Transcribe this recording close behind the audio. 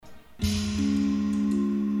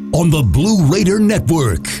on the Blue Raider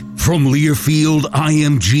Network from Learfield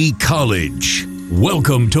IMG College.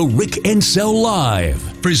 Welcome to Rick Encel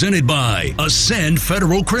Live, presented by Ascend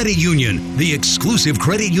Federal Credit Union, the exclusive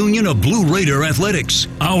credit union of Blue Raider Athletics.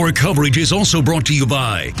 Our coverage is also brought to you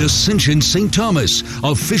by Ascension St. Thomas,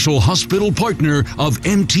 official hospital partner of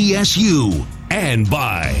MTSU. And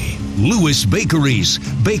by Lewis Bakeries,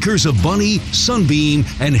 bakers of Bunny, Sunbeam,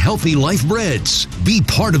 and Healthy Life Breads. Be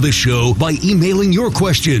part of the show by emailing your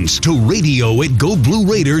questions to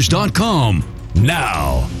radio@goblueraiders.com.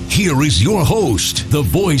 Now, here is your host, the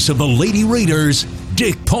voice of the Lady Raiders,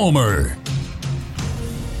 Dick Palmer.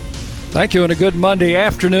 Thank you, and a good Monday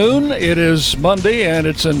afternoon. It is Monday, and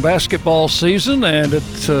it's in basketball season, and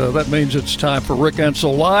that means it's time for Rick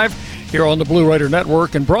Encel Live here on the Blue Raider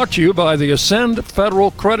Network, and brought to you by the Ascend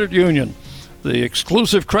Federal Credit Union, the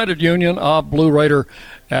exclusive credit union of Blue Raider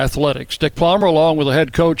Athletics. Dick Palmer, along with the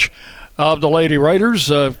head coach of the Lady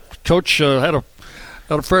Raiders. Coach had a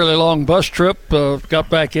fairly long bus trip, got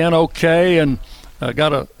back in okay, and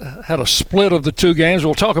had a split of the two games.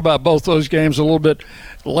 We'll talk about both those games a little bit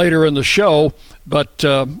later in the show, but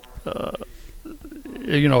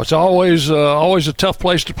it's always a tough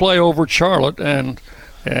place to play over at Charlotte, and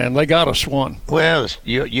they got us one. Well,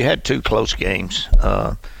 you had two close games.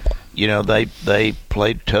 They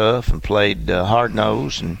played tough and played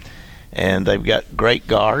hard-nosed, and they've got great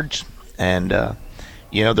guards, and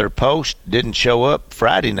their post didn't show up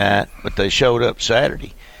Friday night, but they showed up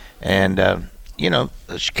Saturday. And,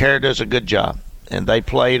 Shakira does a good job. And they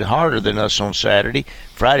played harder than us on Saturday.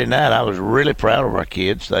 Friday night, I was really proud of our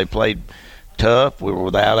kids. They played tough. We were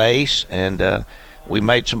without Ace, and we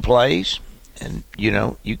made some plays. And,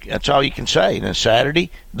 that's all you can say. And then Saturday,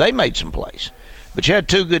 they made some plays. But you had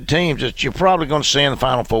two good teams that you're probably going to see in the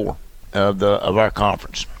Final Four of our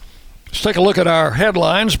conference. Let's take a look at our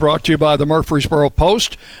headlines, brought to you by the Murfreesboro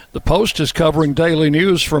Post. The Post is covering daily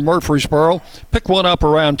news from Murfreesboro. Pick one up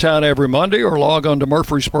around town every Monday, or log on to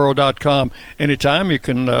murfreesboro.com anytime. You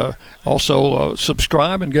can also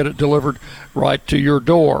subscribe and get it delivered right to your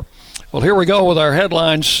door. Well, here we go with our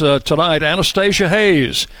headlines tonight. Anastasia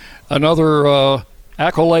Hayes, another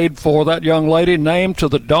accolade for that young lady, named to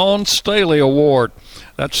the Dawn Staley Award.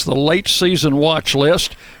 That's the late season watch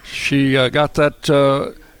list. She got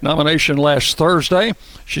that nomination last Thursday.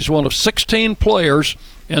 She's one of 16 players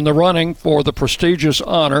in the running for the prestigious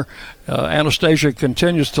honor. Anastasia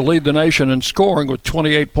continues to lead the nation in scoring with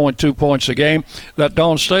 28.2 points a game. That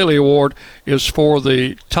Dawn Staley Award is for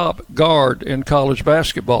the top guard in college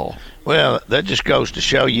basketball. Well, that just goes to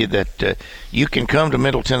show you that you can come to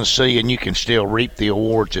Middle Tennessee and you can still reap the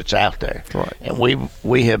awards that's out there. Right. And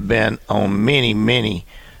we have been on many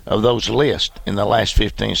of those lists in the last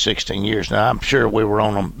 15, 16 years. Now, I'm sure we were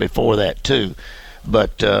on them before that too,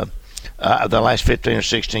 but the last 15 or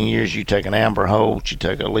 16 years, you take an Amber Holt, you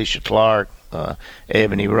take Alicia Clark,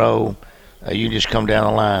 Ebony Rowe, you just come down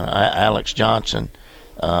the line, Alex Johnson,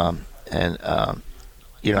 am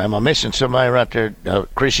I missing somebody right there?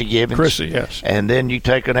 Chrissy Gibbons. Chrissy, yes. And then you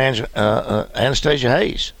take an Anastasia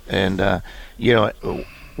Hayes, and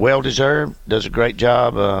well-deserved, does a great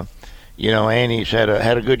job. Annie's had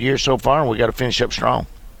a good year so far, and we got to finish up strong.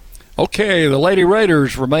 Okay, the Lady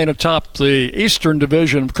Raiders remain atop the Eastern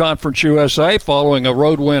Division of Conference USA following a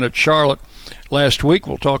road win at Charlotte last week.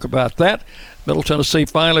 We'll talk about that. Middle Tennessee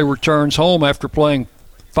finally returns home after playing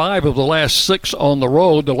 5 of the last 6 on the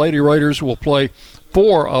road. The Lady Raiders will play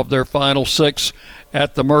 4 of their final 6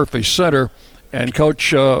 at the Murphy Center. And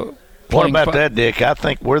Coach, what about that, Dick? I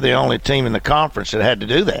think we're the only team in the conference that had to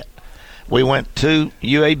do that. We went to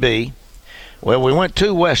UAB. Well, we went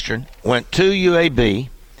to Western, went to UAB,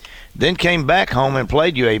 then came back home and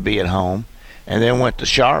played UAB at home, and then went to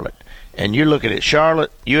Charlotte. And you're looking at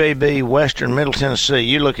Charlotte, UAB, Western, Middle Tennessee.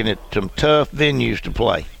 You're looking at some tough venues to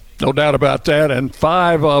play. No doubt about that. And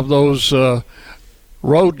 5 of those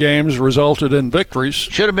road games resulted in victories.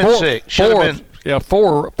 Should have been 6. Should have been. Yeah,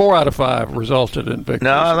 4 out of 5 resulted in victories.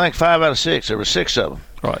 No, I think 5 out of 6. There were 6 of them.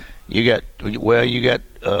 Right. You got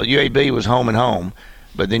UAB was home and home.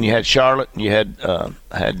 But then you had Charlotte, and you had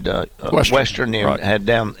Western, and right. had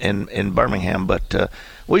down in Birmingham. But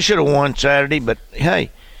we should have won Saturday. But,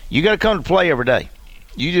 hey, you got to come to play every day.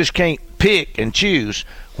 You just can't pick and choose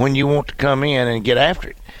when you want to come in and get after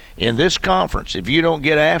it. In this conference, if you don't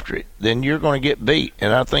get after it, then you're going to get beat.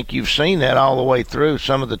 And I think you've seen that all the way through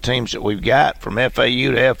some of the teams that we've got, from FAU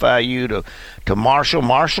to FIU to Marshall.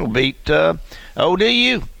 Marshall beat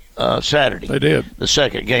ODU. Saturday. They did. The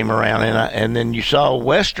second game around. And then you saw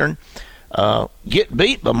Western get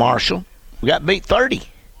beat by Marshall. We got beat 30.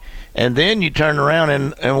 And then you turn around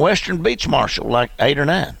and Western beats Marshall like 8 or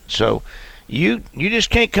 9. So, You just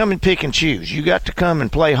can't come and pick and choose. You got to come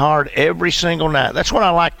and play hard every single night. That's what I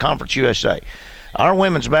like Conference USA. Our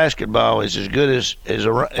women's basketball is as good as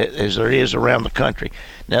there is around the country.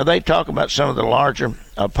 Now, they talk about some of the larger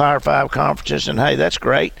Power 5 conferences, and, hey, that's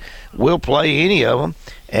great. We'll play any of them,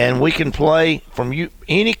 and we can play from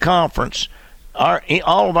any conference.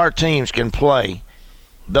 All of our teams can play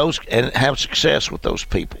those and have success with those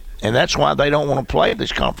people. And that's why they don't want to play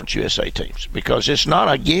these Conference USA teams, because it's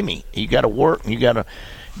not a gimme. You got to work, and you got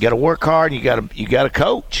to work hard, and you got to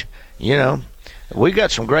coach. You know, we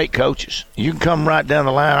got some great coaches. You can come right down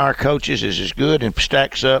the line. Our coaches is as good and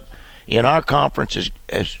stacks up in our conference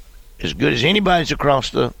as good as anybody's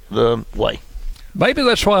across the way. Maybe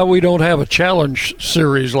that's why we don't have a challenge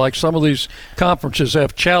series like some of these conferences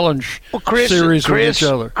have challenge series with each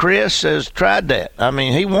other. Chris has tried that. I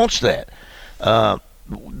mean, he wants that.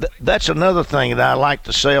 That's another thing that I like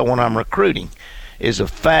to sell when I'm recruiting is a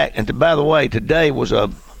fact. And by the way, today was a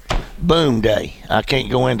boom day. I can't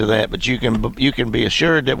go into that, but you can be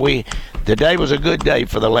assured that today was a good day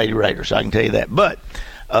for the Lady Raiders. I can tell you that. But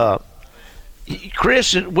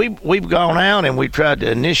Chris, we've gone out and we've tried to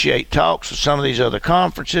initiate talks with some of these other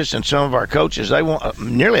conferences, and some of our coaches,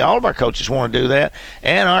 nearly all of our coaches want to do that,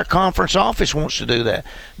 and our conference office wants to do that.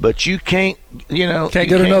 But you can't get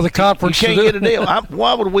another conference. You can't get a deal.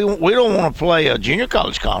 Why would we? We don't want to play a junior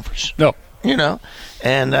college conference. No.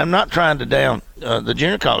 And I'm not trying to down the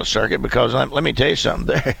junior college circuit, because let me tell you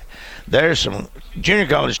something. There's some junior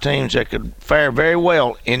college teams that could fare very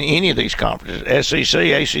well in any of these conferences, SEC,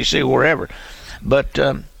 ACC, wherever. But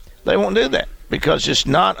they won't do that because it's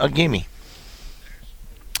not a gimme.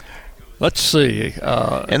 Let's see.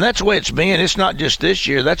 And that's the way it's been. It's not just this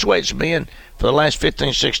year. That's the way it's been for the last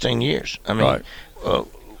 15, 16 years. I mean, right.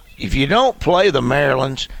 If you don't play the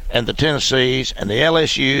Marylands and the Tennessees and the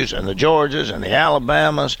LSUs and the Georgias and the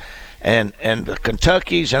Alabamas and the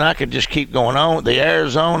Kentuckys, and I could just keep going on, the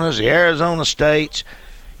Arizonas, the Arizona States,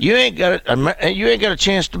 you ain't got a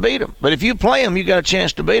chance to beat them. But if you play them, you got a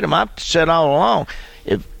chance to beat them. I've said all along,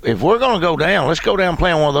 if we're going to go down, let's go down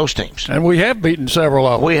playing one of those teams. And we have beaten several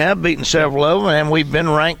of them. We have beaten several of them, and we've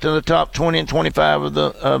been ranked in the top 20 and 25 of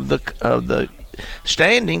the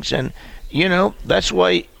standings. And that's the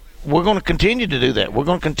way we're going to continue to do that. We're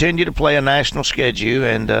going to continue to play a national schedule,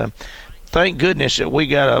 and thank goodness that we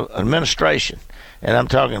got an administration, and I'm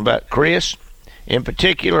talking about Chris in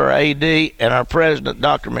particular, our AD, and our president,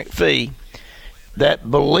 Dr. McPhee,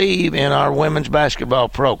 that believe in our women's basketball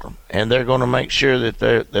program, and they're going to make sure that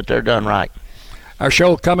they're done right. Our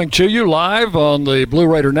show coming to you live on the Blue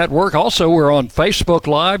Raider Network. Also, we're on Facebook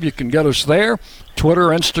Live. You can get us there, Twitter,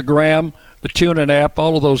 Instagram, the TuneIn app,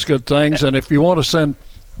 all of those good things. And if you want to send...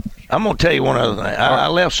 I'm going to tell you one other thing. I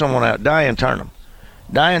left someone out, Diane Turnham.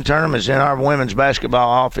 Diane Turnham is in our women's basketball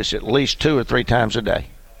office at least 2 or 3 times a day,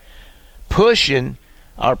 pushing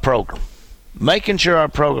our program, making sure our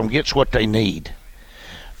program gets what they need.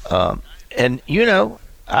 And,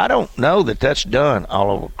 I don't know that that's done all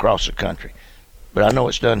over across the country, but I know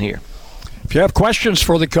it's done here. If you have questions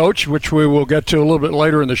for the coach, which we will get to a little bit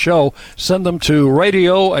later in the show, send them to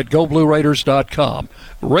radio@goblueraiders.com.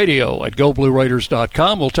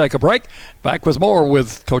 radio@goblueraiders.com. We'll take a break. Back with more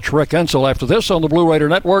with Coach Rick Insell after this on the Blue Raider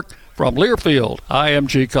Network from Learfield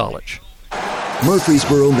IMG College.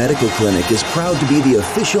 Murfreesboro Medical Clinic is proud to be the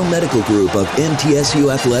official medical group of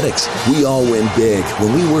MTSU Athletics. We all win big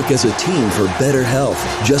when we work as a team for better health.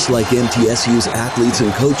 Just like MTSU's athletes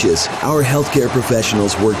and coaches, our healthcare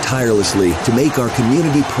professionals work tirelessly to make our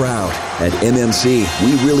community proud. At MMC,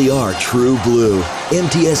 we really are true blue.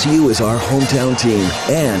 MTSU is our hometown team,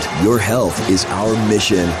 and your health is our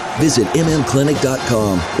mission. Visit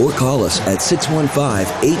mmclinic.com or call us at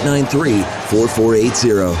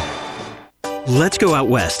 615-893-4480. Let's go out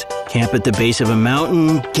west, camp at the base of a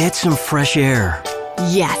mountain, get some fresh air.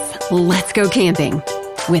 Yes, let's go camping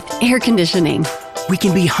with air conditioning. We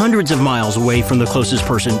can be hundreds of miles away from the closest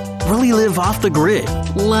person, really live off the grid.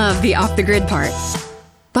 Love the off-the-grid part,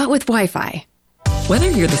 but with Wi-Fi.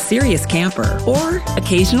 Whether you're the serious camper or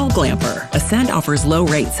occasional glamper, Ascend offers low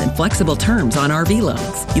rates and flexible terms on RV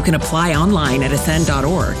loans. You can apply online at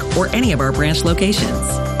ascend.org or any of our branch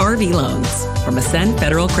locations. RV loans from Ascend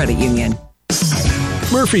Federal Credit Union.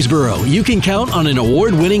 Murfreesboro, you can count on an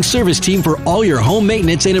award-winning service team for all your home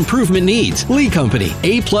maintenance and improvement needs. Lee Company,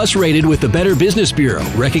 A+ rated with the Better Business Bureau,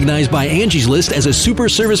 recognized by Angie's List as a super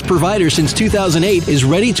service provider since 2008, is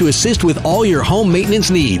ready to assist with all your home maintenance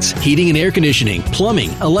needs. Heating and air conditioning,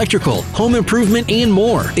 plumbing, electrical, home improvement, and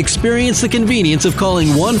more. Experience the convenience of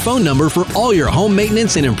calling one phone number for all your home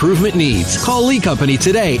maintenance and improvement needs. Call Lee Company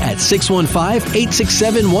today at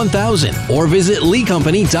 615-867-1000 or visit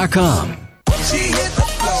leecompany.com.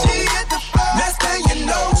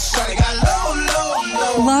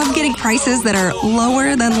 Love getting prices that are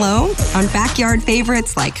lower than low on backyard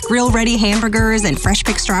favorites like grill-ready hamburgers and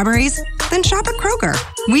fresh-picked strawberries? Then shop at Kroger.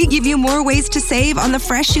 We give you more ways to save on the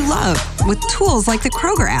fresh you love with tools like the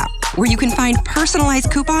Kroger app, where you can find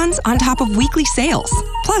personalized coupons on top of weekly sales.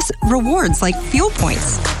 Plus, rewards like fuel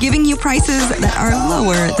points, giving you prices that are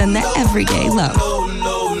lower than the everyday low.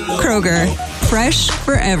 Kroger, fresh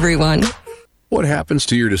for everyone. What happens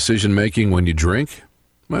to your decision-making when you drink?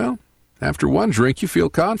 Well, after one drink, you feel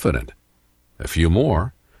confident. A few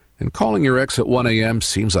more, and calling your ex at 1 a.m.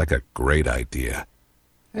 seems like a great idea.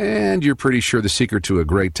 And you're pretty sure the secret to a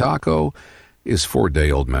great taco is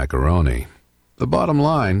 4-day-old macaroni. The bottom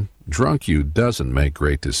line, drunk you doesn't make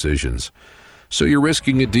great decisions. So you're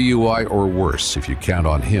risking a DUI or worse if you count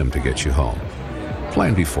on him to get you home.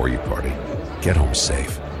 Plan before you party. Get home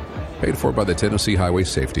safe. Paid for by the Tennessee Highway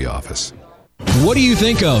Safety Office. What do you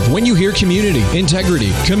think of when you hear community,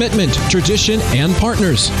 integrity, commitment, tradition, and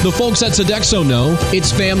partners? The folks at Sodexo know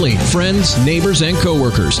it's family, friends, neighbors, and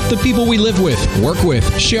coworkers. The people we live with, work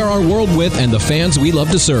with, share our world with, and the fans we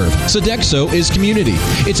love to serve. Sodexo is community.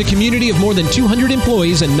 It's a community of more than 200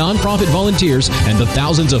 employees and nonprofit volunteers and the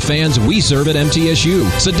thousands of fans we serve at MTSU.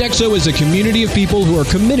 Sodexo is a community of people who are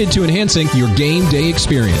committed to enhancing your game day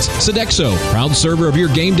experience. Sodexo, proud server of your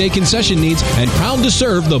game day concession needs and proud to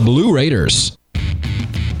serve the Blue Raiders.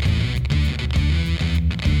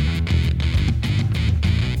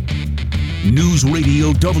 News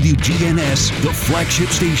Radio WGNS, the flagship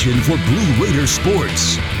station for Blue Raider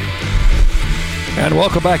sports. And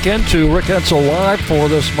welcome back into Rick Edsel Live for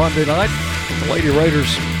this Monday night. The Lady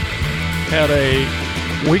Raiders had a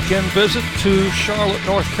weekend visit to Charlotte,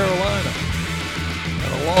 North Carolina.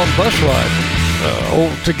 And a long bus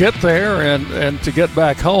ride to get there and to get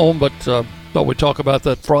back home. But thought we'd talk about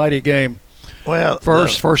that Friday game. Well,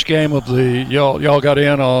 first game of the y'all got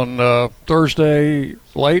in on Thursday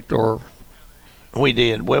late or? We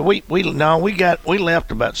did. Well, we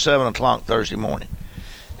left about 7:00 Thursday morning,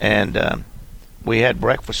 and we had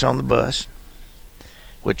breakfast on the bus,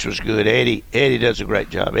 which was good. Eddie does a great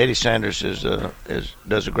job. Eddie Sanders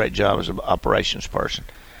does a great job as an operations person.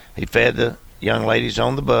 He fed the young ladies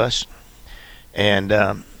on the bus, and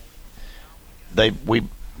we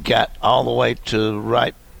got all the way to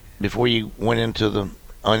right before you went into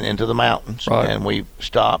the mountains, right. And we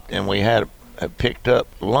stopped and we had picked up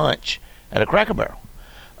lunch at a Cracker Barrel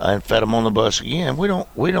and fed them on the bus again. We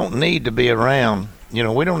don't need to be around, we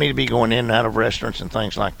don't need to be going in and out of restaurants and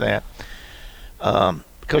things like that,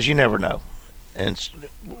 because you never know. And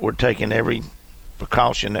we're taking every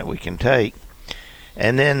precaution that we can take.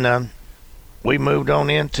 And then we moved on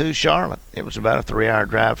into Charlotte. It was about a 3-hour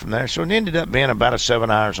drive from there, so it ended up being about 7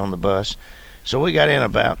 hours on the bus. So we got in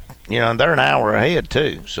about, and they're an hour ahead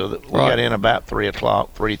too, so that we got in about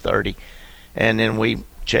 3:30, and then we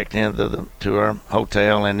checked into to our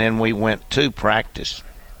hotel, and then we went to practice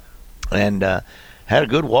and had a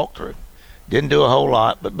good walkthrough. Didn't do a whole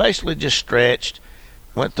lot, but basically just stretched,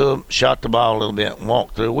 went through, shot the ball a little bit, and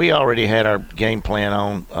walked through. We already had our game plan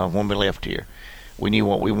on when we left here. We knew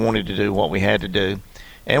what we wanted to do, what we had to do,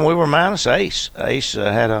 and we were minus Ace. Ace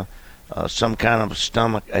had some kind of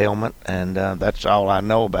stomach ailment, and that's all I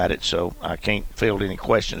know about it, so I can't field any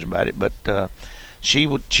questions about it. But she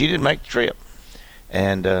didn't make the trip.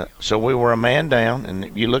 And so we were a man down,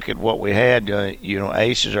 and you look at what we had,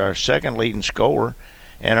 Ace is our second leading scorer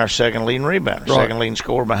and our second leading rebounder. Right. Second leading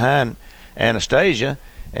scorer behind Anastasia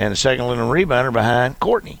and the second leading rebounder behind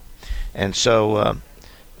Courtney. And so,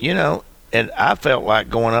 and I felt like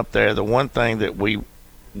going up there, the one thing that we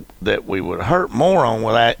would hurt more on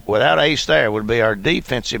without Ace there would be our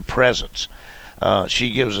defensive presence.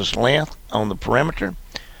 She gives us length on the perimeter.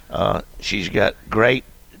 She's got great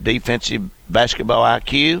defensive basketball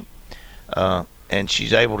IQ, and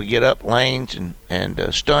she's able to get up lanes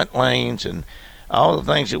and stunt lanes and all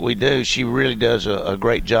the things that we do. She really does a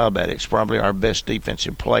great job at it. It's probably our best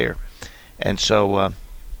defensive player. And so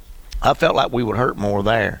I felt like we would hurt more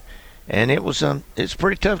there. And it's a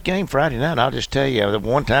pretty tough game Friday night. I'll just tell you, at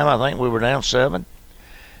one time I think we were down 7,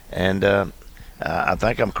 and I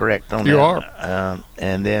think I'm correct on that. You are.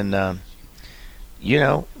 And then,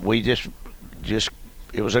 we just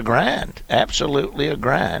it was a grind, absolutely a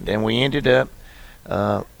grind, and we ended up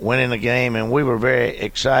winning the game, and we were very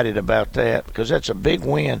excited about that because that's a big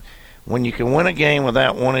win when you can win a game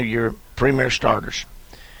without one of your premier starters,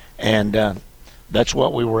 and that's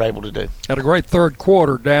what we were able to do. Had a great third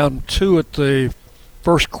quarter, down 2 at the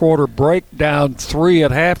first quarter break, down 3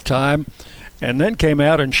 at halftime, and then came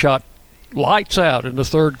out and shot lights out in the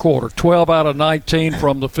third quarter, 12 out of 19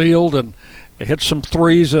 from the field, and hit some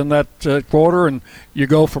threes in that quarter, and you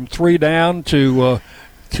go from 3 down to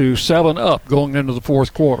to 7 up going into the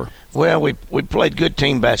fourth quarter. Well, we played good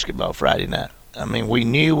team basketball Friday night. I mean, we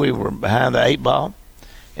knew we were behind the 8 ball,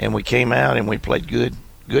 and we came out and we played good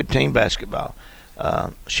team basketball.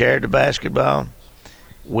 Shared the basketball.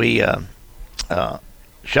 We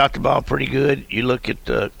shot the ball pretty good. You look at,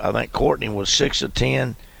 I think Courtney was 6 of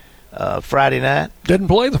 10 Friday night. Didn't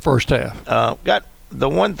play the first half. Got the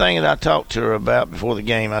one thing that I talked to her about before the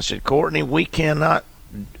game. I said, Courtney, we cannot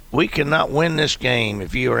win this game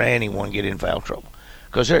if you or Annie want to get in foul trouble,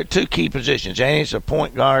 because there are 2 key positions. Annie's a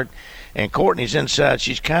point guard, and Courtney's inside.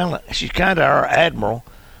 She's kind of our admiral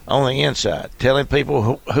on the inside, telling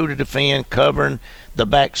people who to defend, covering the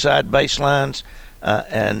backside baselines,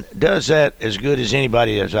 and does that as good as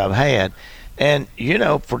anybody as I've had. And,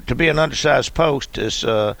 to be an undersized post is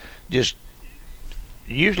just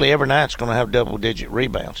usually every night's going to have double-digit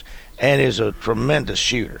rebounds, and is a tremendous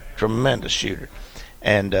shooter.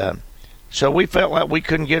 And so we felt like we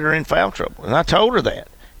couldn't get her in foul trouble, and I told her that.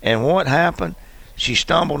 And what happened? She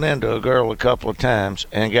stumbled into a girl a couple of times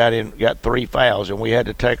and got 3 fouls, and we had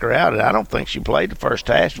to take her out. And I don't think she played the first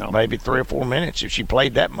half, maybe 3 or 4 minutes if she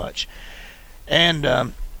played that much. And,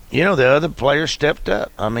 the other players stepped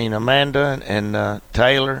up. I mean, Amanda and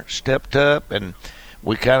Taylor stepped up, and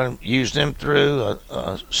we kind of used them through.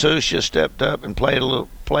 Susha stepped up and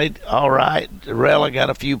played all right. Rella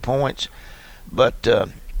got a few points. But,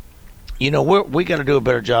 we got to do a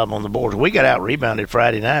better job on the boards. We got out-rebounded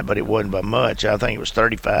Friday night, but it wasn't by much. I think it was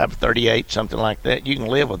 35, 38, something like that. You can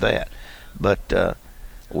live with that. But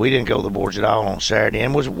we didn't go to the boards at all on Saturday.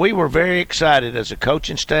 And we were very excited as a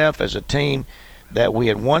coaching staff, as a team, that we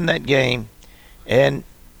had won that game. And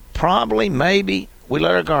probably, maybe, we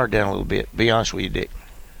let our guard down a little bit, be honest with you, Dick.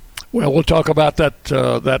 Well, we'll talk about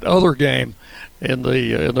that other game in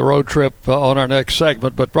the road trip on our next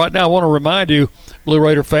segment. But right now I want to remind you, Blue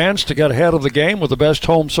Raider fans, to get ahead of the game with the best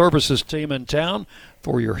home services team in town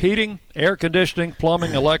for your heating, air conditioning,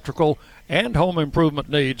 plumbing, electrical, and home improvement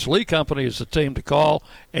needs. Lee Company is the team to call,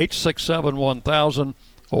 867-1000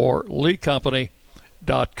 or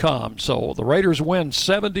leecompany.com. So the Raiders win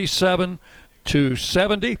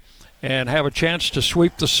 77-70 and have a chance to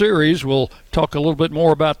sweep the series. We'll talk a little bit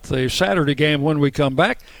more about the Saturday game when we come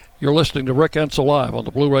back. You're listening to Rick Ensel Live on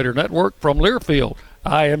the Blue Raider Network from Learfield,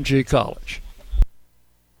 IMG College.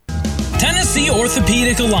 Tennessee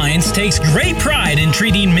Orthopedic Alliance takes great pride in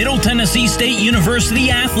treating Middle Tennessee State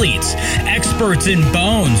University athletes. Experts in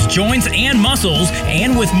bones, joints, and muscles,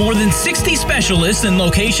 and with more than 60 specialists in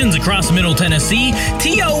locations across Middle Tennessee,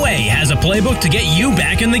 TOA has a playbook to get you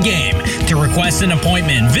back in the game. To request an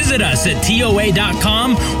appointment, visit us at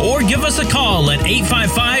TOA.com or give us a call at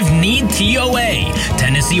 855-NEED-TOA.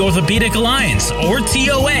 Tennessee Orthopedic Alliance, or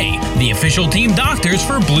TOA, the official team doctors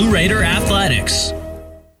for Blue Raider Athletics.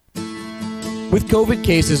 With COVID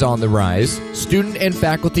cases on the rise, student and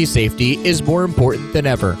faculty safety is more important than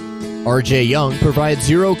ever. RJ Young provides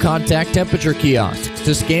zero-contact temperature kiosks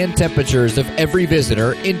to scan temperatures of every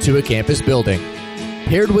visitor into a campus building.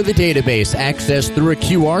 Paired with a database accessed through a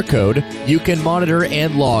QR code, you can monitor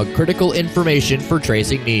and log critical information for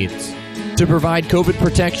tracing needs. To provide COVID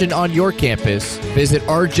protection on your campus, visit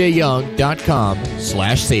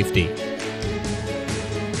rjyoung.com/safety.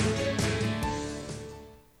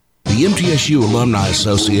 The MTSU Alumni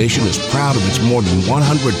Association is proud of its more than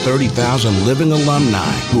 130,000 living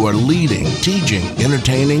alumni who are leading, teaching,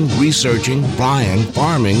 entertaining, researching, flying,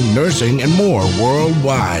 farming, nursing, and more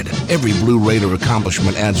worldwide. Every Blue Raider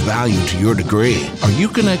accomplishment adds value to your degree. Are you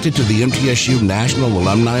connected to the MTSU National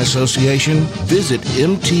Alumni Association? Visit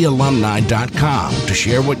mtalumni.com to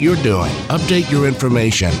share what you're doing, update your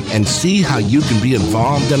information, and see how you can be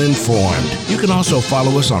involved and informed. You can also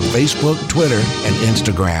follow us on Facebook, Twitter, and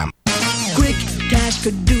Instagram. Quick Cash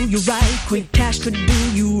could do you right. Quick Cash could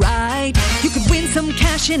do you right. You could win some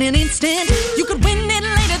cash in an instant. You could win it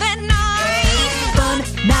later that night. Fun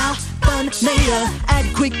now, fun later. Add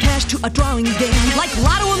Quick Cash to a drawing game like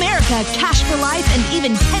Lotto America, Cash for Life, and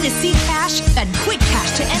even Tennessee Cash. Add Quick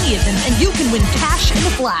Cash to any of them, and you can win cash in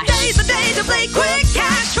a flash. Today's the day to play Quick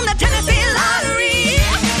Cash from the Tennessee Lottery.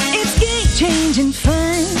 It's game-changing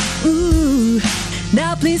fun. Ooh.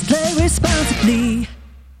 Now please play responsibly.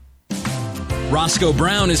 Roscoe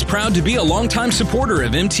Brown is proud to be a longtime supporter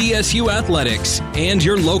of MTSU Athletics and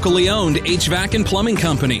your locally owned HVAC and plumbing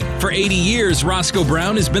company. For 80 years, Roscoe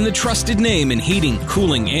Brown has been the trusted name in heating,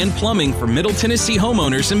 cooling, and plumbing for Middle Tennessee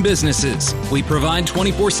homeowners and businesses. We provide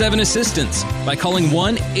 24/7 assistance by calling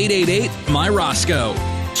 1-888-MY-ROSCOE.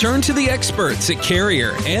 Turn to the experts at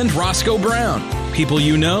Carrier and Roscoe Brown. People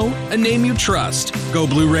you know, a name you trust. Go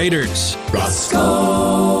Blue Raiders.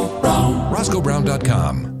 Roscoe Brown.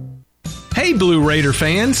 RoscoeBrown.com. Hey Blue Raider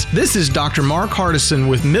fans, this is Dr. Mark Hardison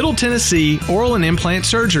with Middle Tennessee Oral and Implant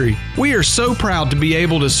Surgery. We are so proud to be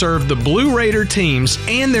able to serve the Blue Raider teams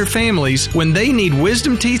and their families when they need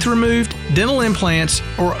wisdom teeth removed, dental implants,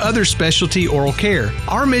 or other specialty oral care.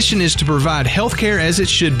 Our mission is to provide health care as it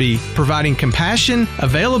should be, providing compassion,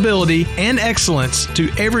 availability, and excellence to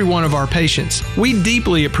every one of our patients. We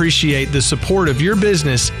deeply appreciate the support of your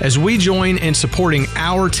business as we join in supporting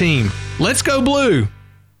our team. Let's go Blue!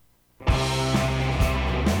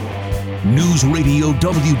 News Radio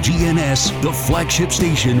WGNS, the flagship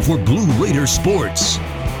station for Blue Raider sports.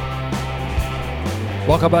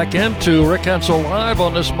 Welcome back into Rick Hensel Live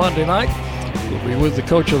on this Monday night. We'll be with the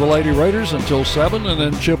coach of the Lady Raiders until 7, and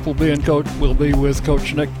then Chip will be with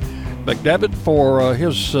Coach Nick McDevitt for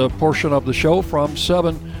his portion of the show from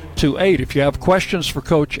 7 to 8. If you have questions for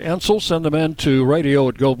Coach Hensel, send them in to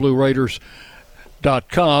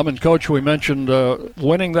radio@GoBlueRaiders.com. And Coach, we mentioned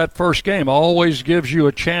winning that first game always gives you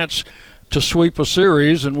a chance to sweep a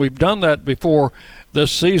series, and we've done that before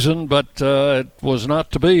this season, but it was not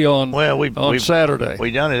to be on Saturday.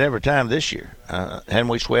 We've done it every time this year. Hadn't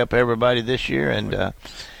we swept everybody this year? And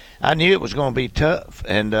I knew it was going to be tough.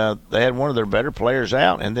 And they had one of their better players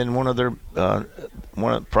out, and then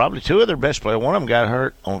probably two of their best players. One of them got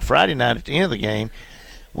hurt on Friday night at the end of the game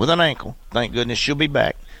with an ankle. Thank goodness she'll be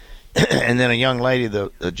back. And then a young lady,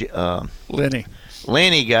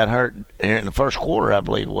 Lenny got hurt in the first quarter, I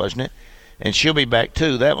believe, wasn't it? And she'll be back,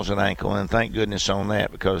 too. That was an ankle, and thank goodness on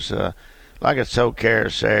that because, like I told Kara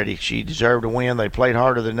Saturday, she deserved to win. They played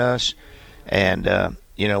harder than us, and,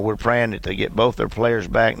 we're praying that they get both their players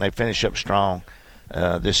back and they finish up strong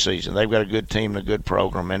this season. They've got a good team and a good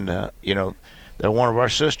program, and, they're one of our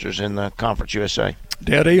sisters in the Conference USA.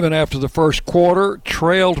 Dead even after the first quarter,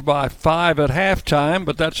 trailed by 5 at halftime,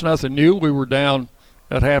 but that's nothing new. We were down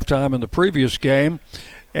at halftime in the previous game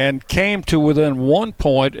and came to within 1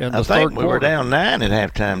 point in the third quarter. I think we were down 9 at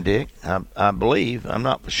halftime, Dick. I believe. I'm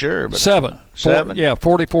not for sure. But 7.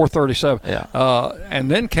 44-37. Yeah. And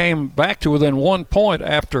then came back to within 1 point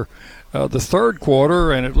after the third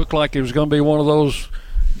quarter, and it looked like it was going to be one of those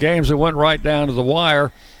games that went right down to the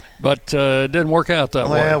wire. But it didn't work out that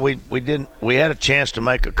way. Well, we didn't. We had a chance to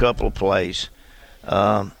make a couple of plays,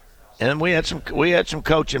 and we had some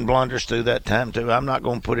coaching blunders through that time too. I'm not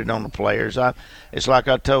going to put it on the players. It's like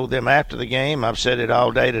I told them after the game. I've said it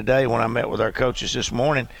all day today when I met with our coaches this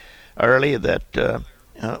morning early that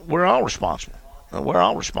we're all responsible. We're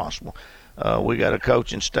all responsible. We got a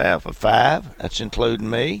coaching staff of 5. That's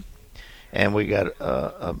including me, and we got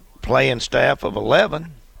a playing staff of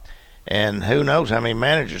 11. And who knows how many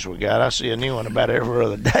managers we got. I see a new one about every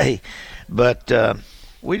other day. But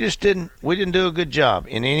we didn't do a good job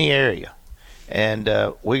in any area. And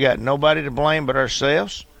we got nobody to blame but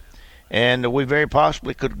ourselves. And we very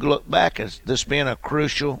possibly could look back as this being a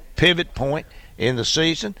crucial pivot point in the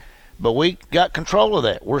season. But we got control of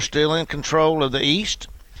that. We're still in control of the East.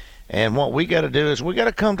 And what we got to do is we got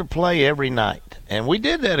to come to play every night. And we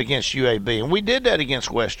did that against UAB. And we did that against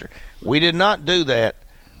Western. We did not do that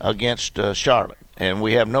against Charlotte, and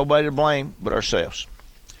we have nobody to blame but ourselves.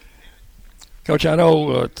 Coach, I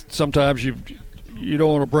know sometimes you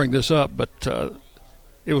don't want to bring this up, but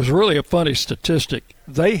it was really a funny statistic.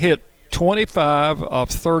 They hit 25 of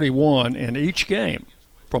 31 in each game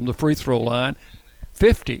from the free throw line,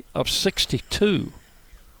 50 of 62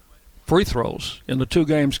 free throws in the two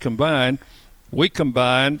games combined. We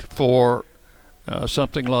combined for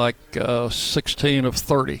something like 16 of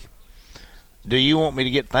 30. Do you want me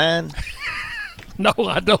to get fined? No,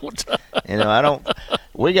 I don't. I don't.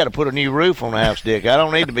 We got to put a new roof on the house, Dick. I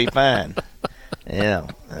don't need to be fined. Yeah,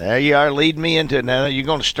 there you are leading me into it now. You're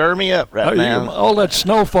going to stir me up now. All that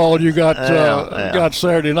snowfall you got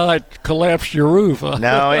Saturday night collapsed your roof. Huh?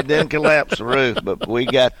 No, it didn't collapse the roof, but we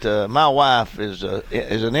got my wife is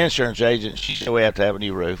an insurance agent. She said we have to have a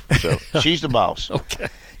new roof, so she's the boss. Okay.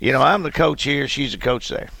 I'm the coach here. She's the coach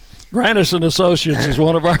there. Grandison Associates is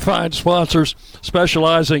one of our fine sponsors,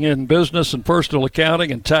 specializing in business and personal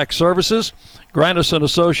accounting and tax services. Grandison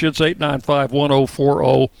Associates,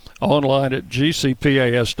 895-1040, online at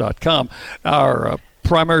gcpas.com. Our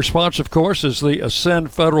primary sponsor, of course, is the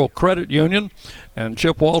Ascend Federal Credit Union, and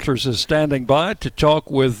Chip Walters is standing by to talk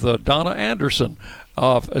with Donna Anderson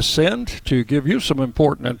of Ascend to give you some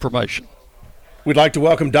important information. We'd like to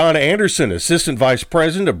welcome Donna Anderson, Assistant Vice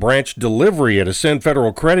President of Branch Delivery at Ascend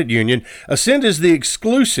Federal Credit Union. Ascend is the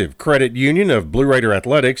exclusive credit union of Blue Raider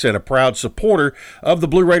Athletics and a proud supporter of the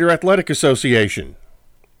Blue Raider Athletic Association.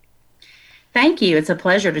 Thank you. It's a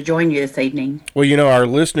pleasure to join you this evening. Well, you know, our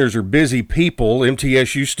listeners are busy people,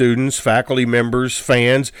 MTSU students, faculty members,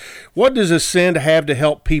 fans. What does Ascend have to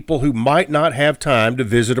help people who might not have time to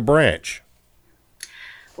visit a branch?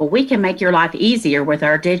 Well, we can make your life easier with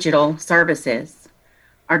our digital services.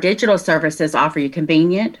 Our digital services offer you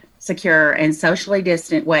convenient, secure, and socially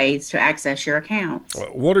distant ways to access your accounts.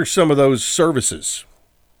 What are some of those services?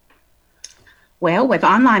 Well, with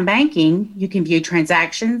online banking, you can view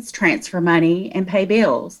transactions, transfer money, and pay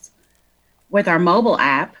bills. With our mobile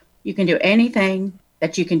app, you can do anything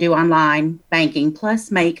that you can do online banking, plus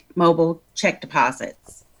make mobile check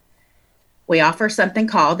deposits. We offer something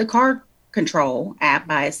called the Card Control app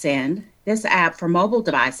by Ascend. This app for mobile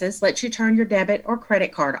devices lets you turn your debit or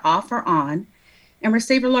credit card off or on and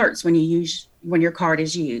receive alerts when your card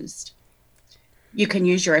is used. You can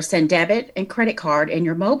use your Ascend debit and credit card in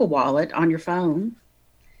your mobile wallet on your phone.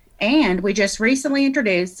 And we just recently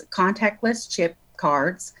introduced contactless chip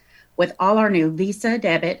cards with all our new Visa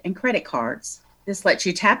debit and credit cards. This lets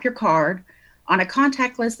you tap your card on a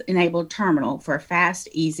contactless enabled terminal for a fast,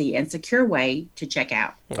 easy, and secure way to check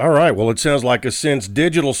out. All right. Well, it sounds like Ascend's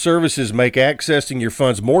digital services make accessing your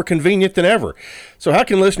funds more convenient than ever. So how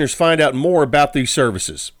can listeners find out more about these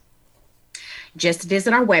services? Just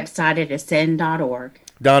visit our website at ascend.org.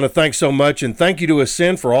 Donna, thanks so much, and thank you to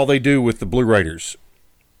Ascend for all they do with the Blue Raiders.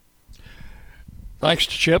 Thanks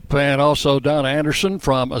to Chip and also Donna Anderson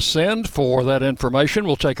from Ascend for that information.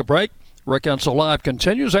 We'll take a break. Rick Edsel Live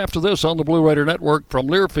continues after this on the Blue Raider Network from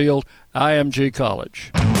Learfield IMG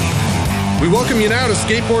College. We welcome you now to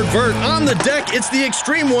Skateboard Vert. On the deck, it's the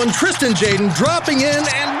Extreme One, Tristan Jaden, dropping in,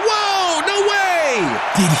 and whoa, no way!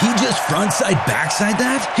 Did he just frontside backside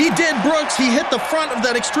that? He did, Brooks. He hit the front of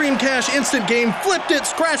that Extreme Cash instant game, flipped it,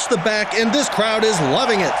 scratched the back, and this crowd is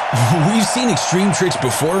loving it. We've seen extreme tricks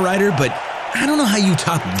before, Ryder, but I don't know how you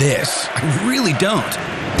top this. I really don't.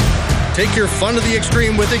 Take your fun to the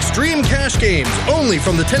extreme with Extreme Cash Games, only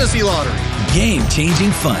from the Tennessee Lottery.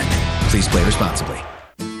 Game-changing fun. Please play responsibly.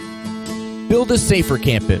 Build a safer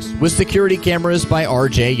campus with security cameras by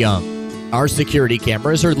RJ Young. Our security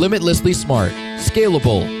cameras are limitlessly smart,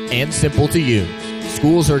 scalable, and simple to use.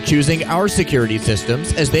 Schools are choosing our security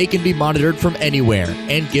systems as they can be monitored from anywhere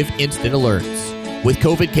and give instant alerts. With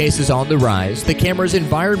COVID cases on the rise, the camera's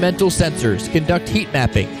environmental sensors conduct heat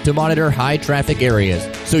mapping to monitor high-traffic areas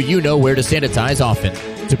so you know where to sanitize often.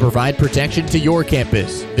 To provide protection to your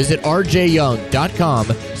campus, visit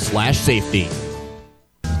rjyoung.com/safety.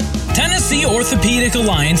 Tennessee Orthopedic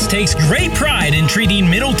Alliance takes great pride in treating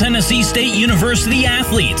Middle Tennessee State University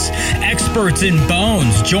athletes. Experts in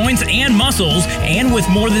bones, joints, and muscles, and with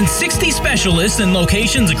more than 60 specialists in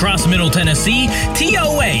locations across Middle Tennessee,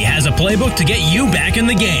 TOA has a playbook to get you back in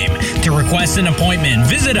the game. To request an appointment,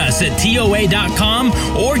 visit us at TOA.com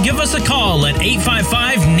or give us a call at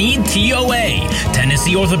 855-NEED-TOA.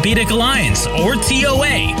 Tennessee Orthopedic Alliance, or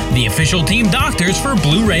TOA, the official team doctors for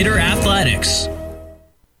Blue Raider Athletics.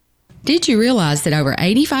 Did you realize that over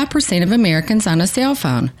 85% of Americans own a cell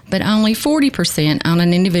phone, but only 40% own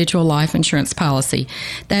an individual life insurance policy?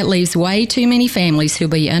 That leaves way too many families who'll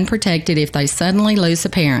be unprotected if they suddenly lose a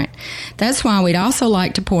parent. That's why we'd also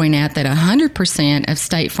like to point out that 100% of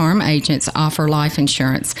State Farm agents offer life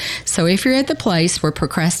insurance. So if you're at the place where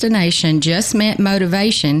procrastination just met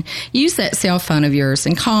motivation, use that cell phone of yours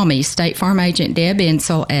and call me, State Farm agent Deb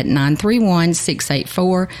Edsel, at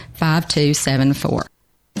 931-684-5274.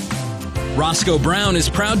 Roscoe Brown is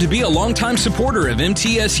proud to be a longtime supporter of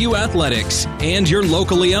MTSU Athletics and your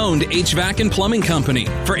locally owned HVAC and plumbing company.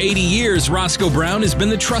 For 80 years, Roscoe Brown has been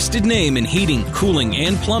the trusted name in heating, cooling,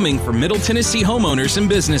 and plumbing for Middle Tennessee homeowners and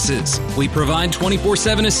businesses. We provide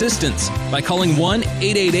 24/7 assistance by calling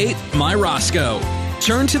 1-888-MY-ROSCOE.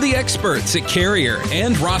 Turn to the experts at Carrier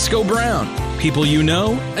and Roscoe Brown. People you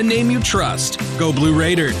know, a name you trust. Go Blue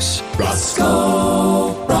Raiders.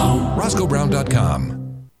 Roscoe Brown. RoscoeBrown.com.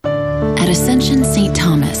 At Ascension St.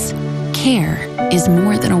 Thomas, care is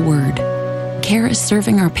more than a word. Care is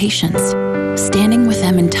serving our patients, standing with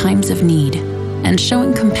them in times of need, and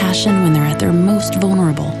showing compassion when they're at their most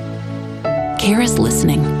vulnerable. Care is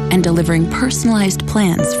listening and delivering personalized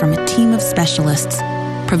plans from a team of specialists,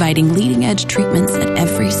 providing leading-edge treatments at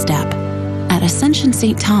every step. At Ascension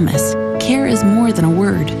St. Thomas, care is more than a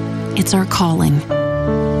word. It's our calling.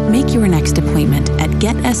 Make your next appointment at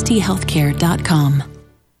GetSTHealthcare.com.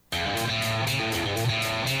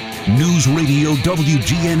 News Radio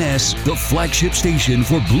WGNS, the flagship station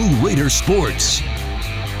for Blue Raider sports.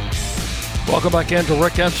 Welcome back into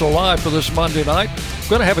Rick Edsel Live for this Monday night. We're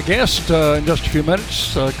going to have a guest in just a few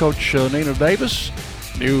minutes, Coach Nina Davis,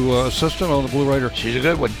 new assistant on the Blue Raider. She's a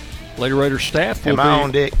good one. Lady Raiders staff will Am I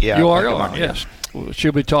on, Dick? Yeah, you I are think I'm on, on, yes.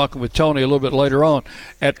 She'll be talking with Tony a little bit later on.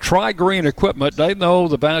 At Tri-Green Equipment, they know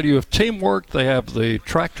the value of teamwork. They have the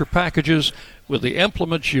tractor packages with the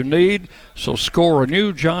implements you need. So score a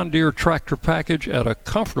new John Deere tractor package at a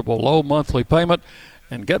comfortable low monthly payment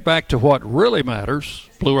and get back to what really matters,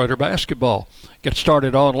 Blue Raider basketball. Get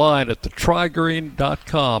started online at the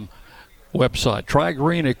trigreen.com website.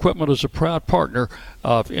 Tri-Green Equipment is a proud partner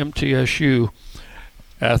of MTSU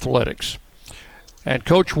Athletics. And,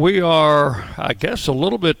 Coach, we are, I guess, a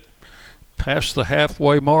little bit past the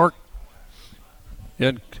halfway mark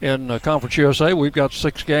in Conference USA. We've got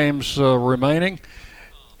 6 games remaining.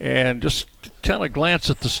 And just kind of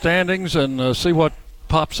glance at the standings and see what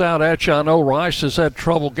pops out at you. I know Rice has had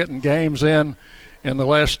trouble getting games in the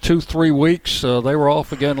last 2-3 weeks. They were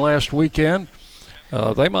off again last weekend.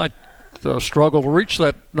 They might struggle to reach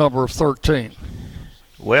that number of 13.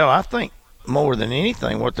 Well, I think more than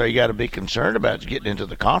anything, what they got to be concerned about is getting into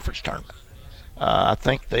the conference tournament. I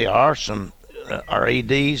think they are some our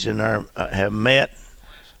ADs and have met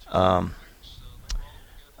and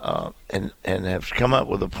have come up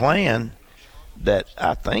with a plan that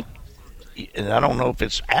I think, and I don't know if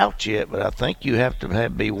it's out yet, but I think you have to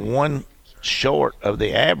be one short of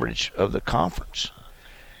the average of the conference.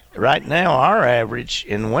 Right now, our average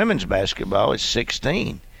in women's basketball is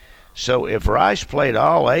 16. So if Rice played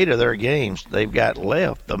all 8 of their games they've got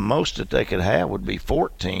left, the most that they could have would be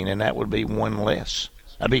 14, and that would be 1 less.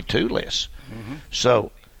 That'd be 2 less. Mm-hmm.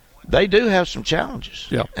 So they do have some challenges.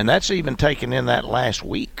 Yep. And that's even taken in that last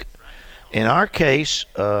week. In our case,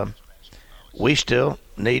 we still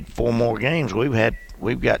need 4 more games.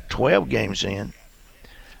 We've got 12 games in.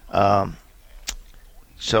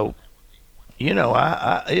 So, you know,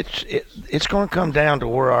 it's going to come down to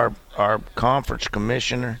where our conference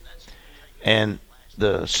commissioner and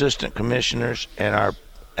the assistant commissioners and our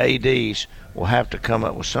ADs will have to come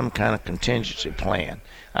up with some kind of contingency plan.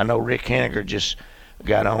 I know Rick Henniger just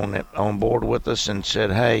got on board with us and said,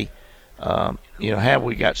 hey, have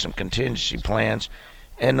we got some contingency plans?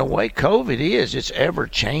 And the way COVID is, it's ever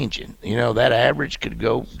changing. You know, that average could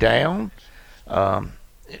go down.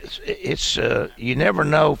 It's you never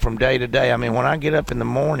know from day to day. I mean, when I get up in the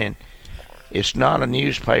morning, it's not a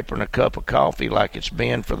newspaper and a cup of coffee like it's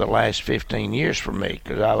been for the last 15 years for me,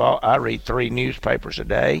 because I read 3 newspapers a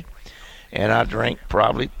day, and I drink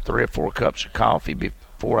probably 3 or 4 cups of coffee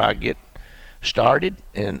before I get started.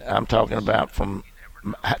 And I'm talking about from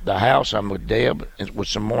the house. I'm with Deb with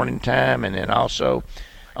some morning time, and then also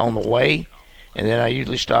on the way. And then I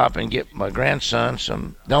usually stop and get my grandson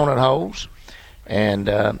some donut holes, and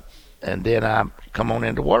then I come on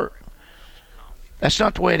into work. That's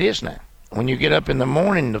not the way it is now. When you get up in the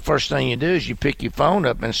morning, the first thing you do is you pick your phone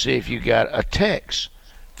up and see if you got a text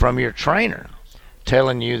from your trainer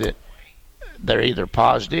telling you that they're either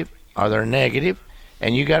positive or they're negative,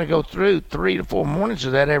 and you got to go through 3 to 4 mornings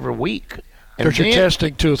of that every week. Because you're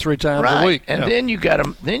testing 2 or 3 times a week. And then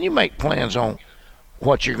you make plans on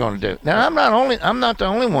what you're going to do. Now, I'm not the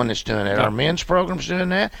only one that's doing that. Our men's program's doing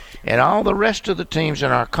that, and all the rest of the teams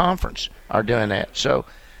in our conference are doing that. So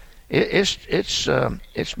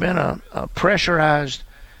it's been a pressurized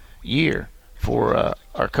year for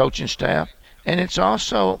our coaching staff, and it's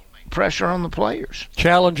also pressure on the players.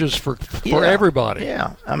 Challenges for everybody.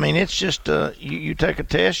 Yeah, I mean, it's just you take a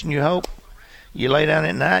test and you hope. You lay down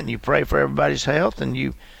at night and you pray for everybody's health, and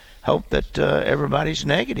you hope that everybody's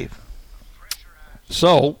negative.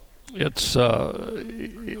 So it's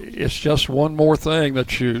just one more thing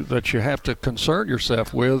that you have to concern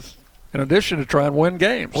yourself with, in addition to trying to win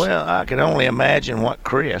games. Well, I can only imagine what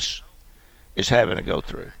Chris is having to go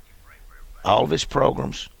through. All of his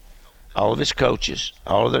programs, all of his coaches,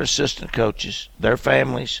 all of their assistant coaches, their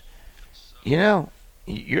families. You know,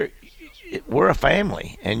 we're a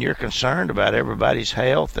family, and you're concerned about everybody's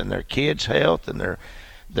health and their kids' health and their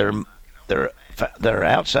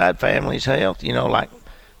outside family's health. You know, like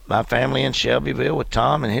my family in Shelbyville with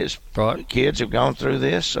Tom and his kids have gone through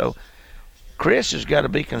this. So Chris has got to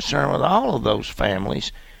be concerned with all of those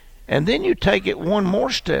families. And then you take it one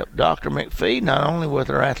more step, Dr. McPhee, not only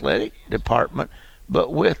with our athletic department,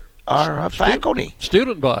 but with our faculty.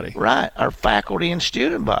 Student body. Right, our faculty and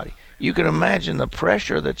student body. You can imagine the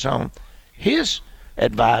pressure that's on his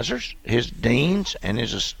advisors, his deans, and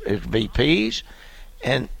his VPs,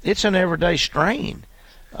 and it's an everyday strain.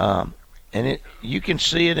 And you can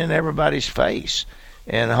see it in everybody's face.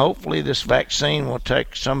 And hopefully this vaccine will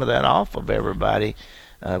take some of that off of everybody.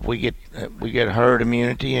 We get herd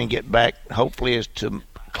immunity and get back, hopefully, as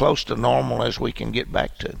close to normal as we can get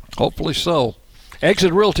back to. Hopefully so.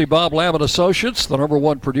 Exit Realty, Bob Lamb & Associates, the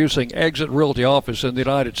 #1 producing exit realty office in the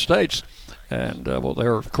United States. And,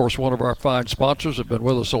 they're, of course, one of our fine sponsors. Have been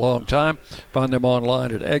with us a long time. Find them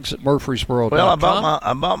online at exitmurfreesboro.com. Well,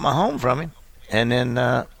 I bought my home from him. And then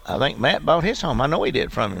I think Matt bought his home. I know he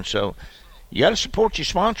did from him. So you got to support your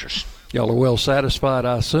sponsors. Y'all are well satisfied,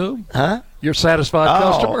 I assume? Huh? You're a satisfied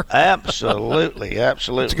customer? Absolutely,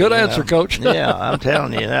 absolutely. It's a good answer, Coach. Yeah, I'm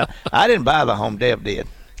telling you. Now, I didn't buy the home. Deb did.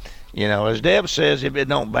 As Deb says, if it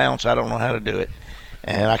don't bounce, I don't know how to do it.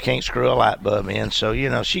 And I can't screw a light bulb in. So,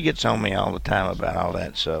 she gets on me all the time about all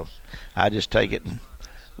that. So I just take it and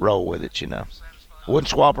roll with it, Wouldn't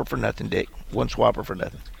swap her for nothing, Dick. Wouldn't swap her for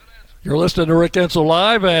nothing. You're listening to Rick Insell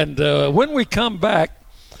Live. And when we come back,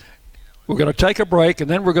 we're going to take a break, and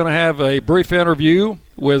then we're going to have a brief interview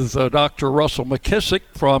with Dr. Russell McKissick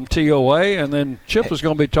from TOA, and then Chip is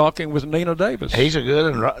going to be talking with Nina Davis. He's a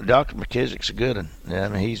good one. Dr. McKissick's a good one. I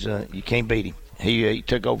mean, he's you can't beat him. He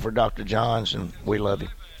took over for Dr. Johns, and we love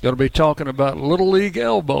him. Going to be talking about Little League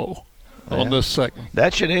elbow on this segment.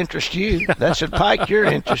 That should interest you. That should pique your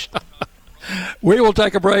interest. We will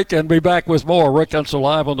take a break and be back with more Rick Insell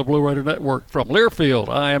Live on the Blue Raider Network from Learfield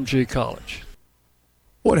IMG College.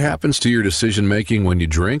 What happens to your decision-making when you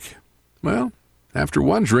drink? Well, after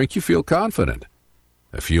one drink, you feel confident.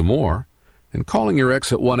 A few more, and calling your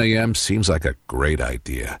ex at 1 a.m. seems like a great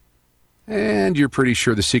idea. And you're pretty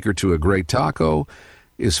sure the secret to a great taco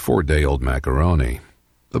is 4-day-old macaroni.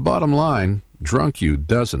 The bottom line, drunk you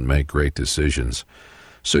doesn't make great decisions.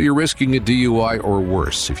 So you're risking a DUI or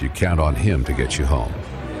worse if you count on him to get you home.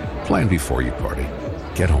 Plan before you party.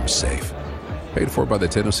 Get home safe. Paid for by the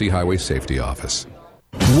Tennessee Highway Safety Office.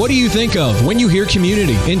 What do you think of when you hear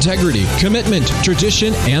community, integrity, commitment,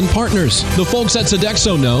 tradition, and partners? The folks at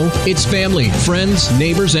Sodexo know it's family, friends,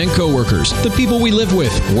 neighbors, and coworkers. The people we live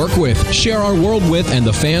with, work with, share our world with, and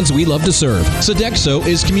the fans we love to serve. Sodexo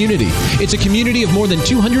is community. It's a community of more than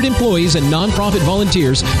 200 employees and nonprofit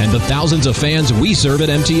volunteers and the thousands of fans we serve at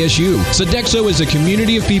MTSU. Sodexo is a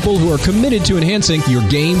community of people who are committed to enhancing your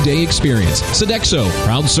game day experience. Sodexo,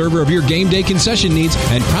 proud server of your game day concession needs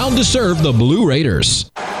and proud to serve the Blue Raiders.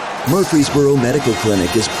 Murfreesboro Medical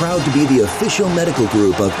Clinic is proud to be the official medical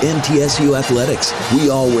group of MTSU Athletics. We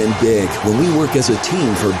all win big when we work as a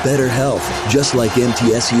team for better health. Just like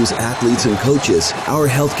MTSU's athletes and coaches, our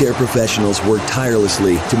healthcare professionals work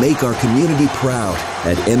tirelessly to make our community proud.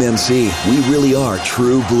 At MMC, we really are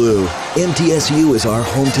true blue. MTSU is our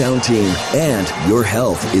hometown team, and your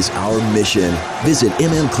health is our mission. Visit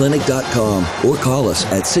mmclinic.com or call us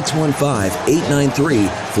at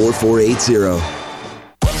 615-893-4480.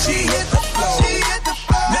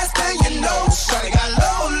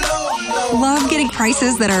 Love getting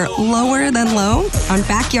prices that are lower than low on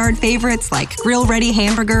backyard favorites like grill-ready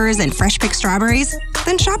hamburgers and fresh-picked strawberries?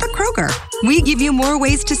 Then shop at Kroger. We give you more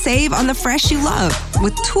ways to save on the fresh you love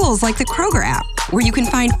with tools like the Kroger app, where you can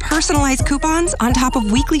find personalized coupons on top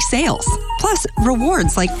of weekly sales, plus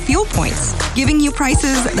rewards like fuel points, giving you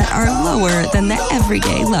prices that are lower than the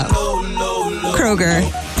everyday low. Kroger,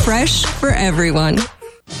 fresh for everyone.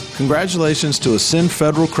 Congratulations to Ascend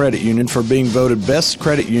Federal Credit Union for being voted Best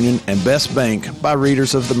Credit Union and Best Bank by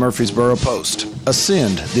readers of the Murfreesboro Post.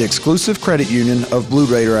 Ascend, the exclusive credit union of Blue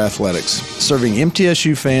Raider Athletics, serving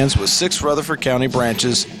MTSU fans with 6 Rutherford County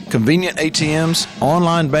branches, convenient ATMs,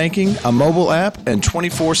 online banking, a mobile app, and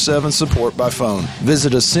 24/7 support by phone.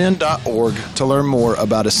 Visit ascend.org to learn more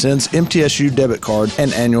about Ascend's MTSU debit card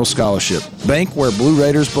and annual scholarship. Bank where Blue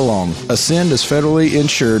Raiders belong. Ascend is federally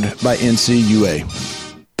insured by NCUA.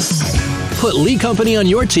 Put Lee Company on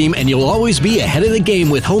your team and you'll always be ahead of the game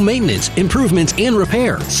with home maintenance, improvements, and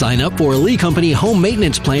repair. Sign up for a Lee Company home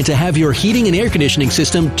maintenance plan to have your heating and air conditioning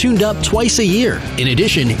system tuned up twice a year. In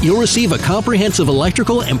addition, you'll receive a comprehensive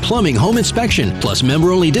electrical and plumbing home inspection, plus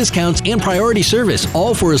member-only discounts and priority service,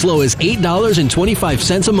 all for as low as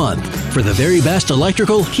 $8.25 a month. For the very best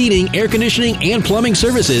electrical, heating, air conditioning, and plumbing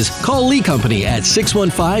services, call Lee Company at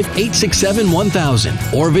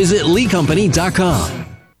 615-867-1000 or visit leecompany.com.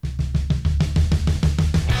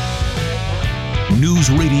 News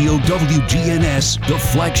Radio WGNS, the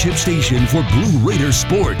flagship station for Blue Raider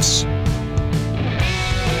sports.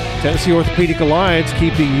 Tennessee Orthopedic Alliance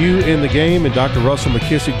keeping you in the game, and Dr. Russell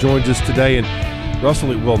McKissick joins us today. And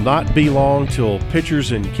Russell, it will not be long till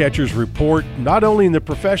pitchers and catchers report, not only in the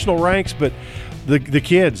professional ranks, but the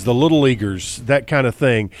kids, the little leaguers, that kind of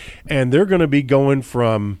thing. And they're going to be going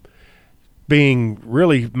from being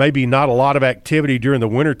really maybe not a lot of activity during the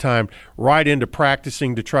wintertime, right into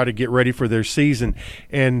practicing to try to get ready for their season.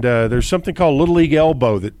 And there's something called Little League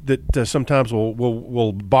elbow that sometimes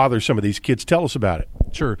will bother some of these kids. Tell us about it.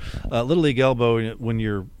 Sure. Little League elbow, when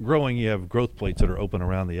you're growing, you have growth plates that are open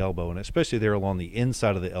around the elbow, and especially there along the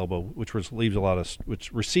inside of the elbow, which receives a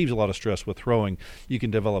lot of stress with throwing. You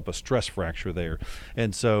can develop a stress fracture there.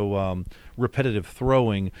 And so repetitive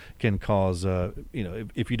throwing can cause,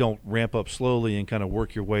 if you don't ramp up slowly and kind of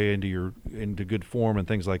work your way into good form and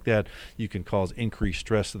things like that, you can cause increased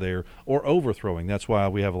stress there, or overthrowing. That's why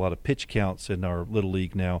we have a lot of pitch counts in our Little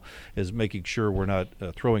League now, is making sure we're not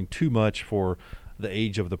throwing too much for the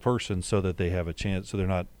age of the person, so that they have a chance, so they're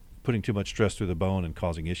not putting too much stress through the bone and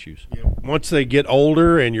causing issues. Once they get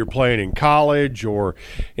older and you're playing in college, or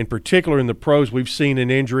in particular in the pros, we've seen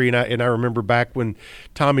an injury, and I remember back when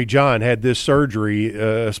Tommy John had this surgery,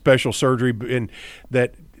 a special surgery, and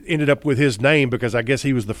that ended up with his name because I guess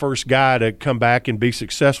he was the first guy to come back and be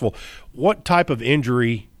successful. What type of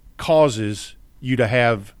injury causes you to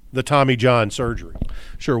have the Tommy John surgery?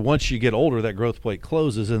 Sure. Once you get older, that growth plate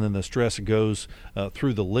closes, and then the stress goes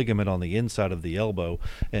through the ligament on the inside of the elbow.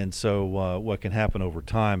 And so what can happen over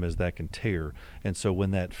time is that can tear. And so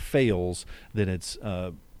when that fails, then it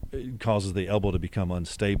causes the elbow to become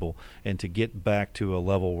unstable. And to get back to a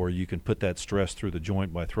level where you can put that stress through the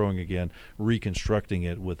joint by throwing again, reconstructing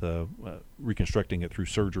it through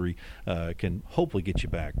surgery can hopefully get you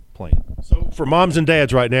back playing. So for moms and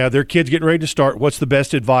dads right now, their kids getting ready to start, what's the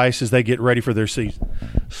best advice as they get ready for their season?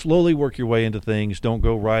 Slowly work your way into things. Don't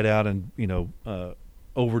go right out and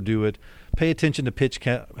overdo it. Pay attention to pitch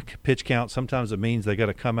count. Sometimes it means they got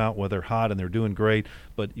to come out while they're hot and they're doing great,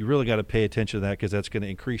 but you really got to pay attention to that, because that's going to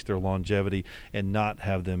increase their longevity and not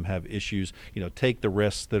have them have issues. Take the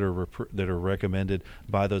rests that are recommended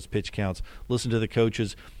by those pitch counts. Listen to the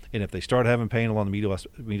coaches, and if they start having pain along the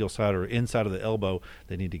medial side or inside of the elbow,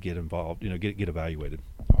 they need to get involved. Get evaluated.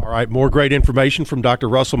 All right, more great information from Dr.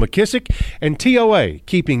 Russell McKissick and TOA,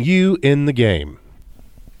 keeping you in the game.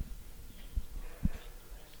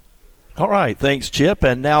 All right, thanks, Chip.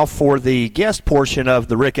 And now for the guest portion of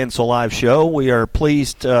the Rick Insell Live show, we are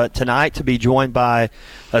pleased tonight to be joined by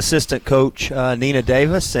assistant coach Nina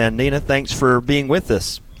Davis. And Nina, thanks for being with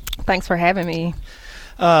us. Thanks for having me.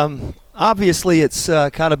 Obviously, it's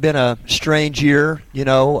kind of been a strange year,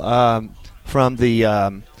 from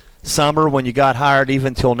the summer when you got hired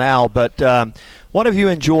even till now. But what have you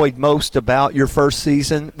enjoyed most about your first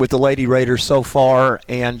season with the Lady Raiders so far,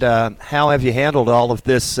 and how have you handled all of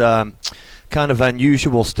this kind of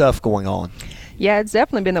unusual stuff going on? Yeah, it's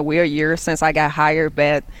definitely been a weird year since I got hired,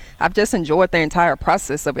 but I've just enjoyed the entire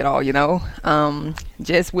process of it all,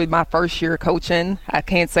 Just with my first year coaching, I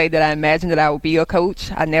can't say that I imagined that I would be a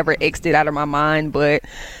coach. I never exited out of my mind, but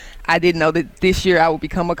I didn't know that this year I would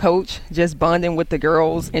become a coach. Just bonding with the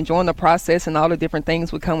girls, enjoying the process, and all the different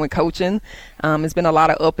things would come with coaching. It's been a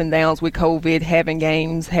lot of up and downs with COVID, having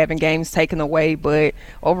games taken away, but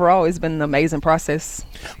overall it's been an amazing process.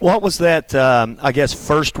 What was that,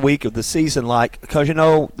 first week of the season like? Because,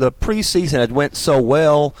 the preseason had went so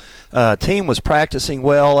well. Team was practicing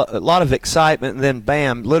well, a lot of excitement, and then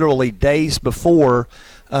bam, literally days before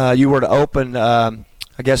you were to open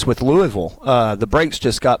with Louisville, the brakes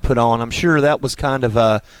just got put on. I'm sure that was kind of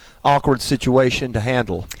a awkward situation to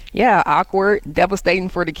handle. Yeah, awkward, devastating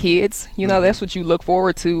for the kids. That's what you look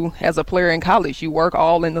forward to as a player in college. You work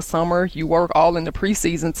all in the summer, you work all in the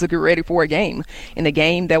preseason to get ready for a game. In a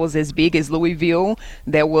game that was as big as Louisville,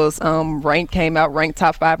 that was came out ranked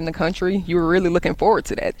top 5 in the country, you were really looking forward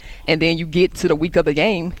to that. And then you get to the week of the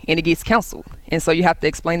game and it gets canceled. And so you have to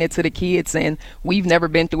explain it to the kids, and we've never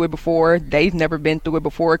been through it before. They've never been through it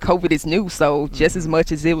before. COVID is new, so just as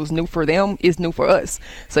much as it was new for them, it's new for us.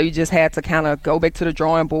 So you just had to kind of go back to the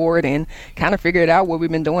drawing board and kind of figure it out what we've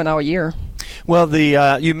been doing all year. Well,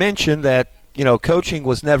 you mentioned that, coaching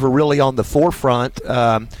was never really on the forefront.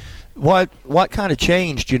 What kind of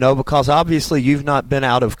changed, because obviously you've not been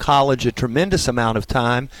out of college a tremendous amount of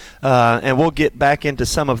time, and we'll get back into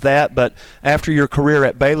some of that, but after your career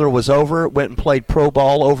at Baylor was over, went and played pro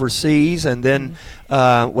ball overseas, and then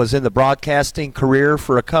was in the broadcasting career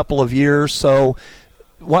for a couple of years. So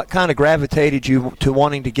what kind of gravitated you to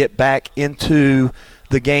wanting to get back into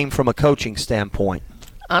the game from a coaching standpoint?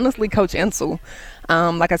 Honestly, Coach Insell.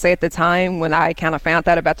 Like I said, at the time when I kind of found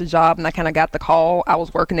out about the job and I kind of got the call, I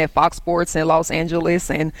was working at Fox Sports in Los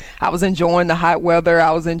Angeles, and I was enjoying the hot weather.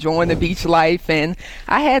 I was enjoying the beach life, and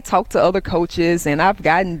I had talked to other coaches, and I've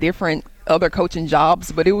gotten different other coaching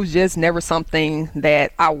jobs, but it was just never something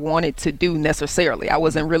that I wanted to do necessarily. I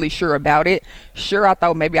wasn't really sure about it. Sure, I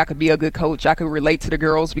thought maybe I could be a good coach. I could relate to the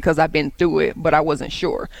girls because I've been through it, but I wasn't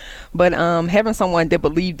sure. But having someone that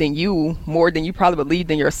believed in you more than you probably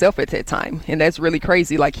believed in yourself at that time, and that's really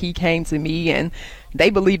crazy. Like, he came to me and they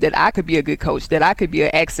believed that I could be a good coach, that I could be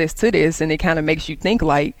an access to this, and it kind of makes you think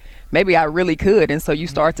like, maybe I really could. And so you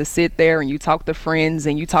start to sit there and you talk to friends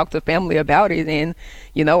and you talk to family about it. And,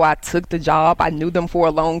 you know, I took the job. I knew them for a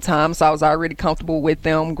long time, so I was already comfortable with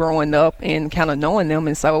them growing up and kind of knowing them.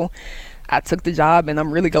 And so I took the job, and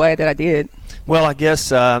I'm really glad that I did. Well, I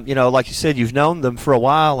guess, you know, like you said, you've known them for a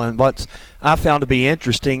while. And what I found to be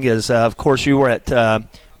interesting is, of course, you were at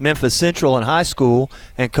Memphis Central in high school,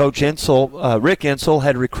 and Coach Insel, Rick Insel,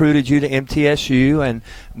 had recruited you to MTSU, and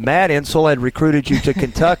Matt Insel had recruited you to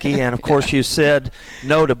Kentucky, and of course you said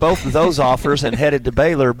no to both of those offers and headed to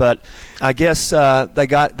Baylor. But I guess they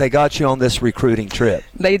got you on this recruiting trip.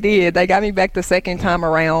 They did. They got me back the second time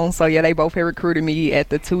around. So yeah, they both had recruited me at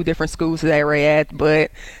the two different schools they were at. But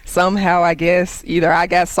somehow, I guess either I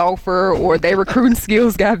got softer or their recruiting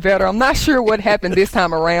skills got better. I'm not sure what happened this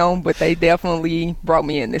time around, but they definitely brought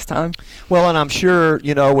me in this time. Well, and I'm sure,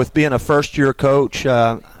 you know, with being a first-year coach,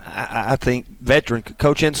 I think veteran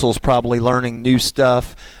Coach Insel's probably learning new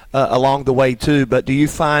stuff along the way too. But do you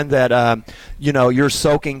find that you know, you're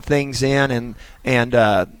soaking things in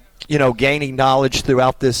and you know, gaining knowledge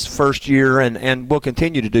throughout this first year, and will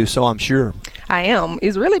continue to do so, I'm sure? I am.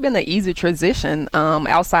 It's really been an easy transition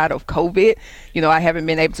outside of COVID. You know, I haven't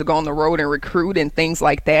been able to go on the road and recruit and things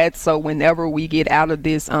like that. So whenever we get out of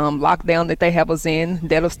this lockdown that they have us in,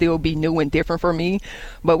 that'll still be new and different for me.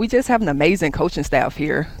 But we just have an amazing coaching staff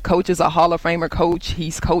here. Coach is a Hall of Famer coach.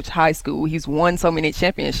 He's coached high school. He's won so many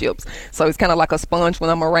championships. So it's kind of like a sponge when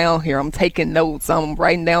I'm around here. I'm taking notes. I'm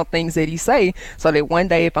writing down things that he say so that one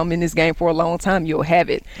day if I'm in this game for a long time, you'll have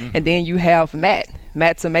it. Mm-hmm. And then you have Matt.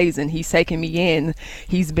 Matt's amazing. He's taken me in.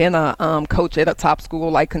 He's been a coach at a top school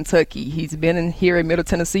like Kentucky. He's been in here at Middle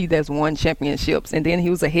Tennessee that's won championships. And then he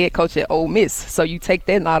was a head coach at Ole Miss. So you take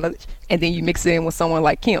that knowledge and then you mix it in with someone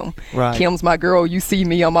like Kim. Right. Kim's my girl. You see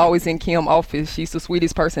me, I'm always in Kim's office. She's the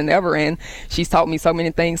sweetest person ever, and she's taught me so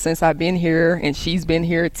many things since I've been here, and she's been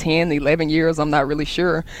here 10, 11 years, I'm not really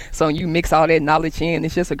sure. So you mix all that knowledge in,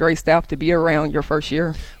 it's just a great staff to be around your first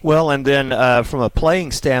year. Well, and then from a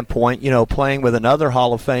playing standpoint, you know, playing with another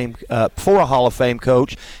Hall of Fame, for a Hall of Fame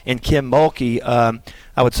coach in Kim Mulkey,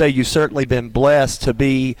 I would say you've certainly been blessed to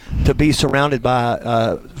be surrounded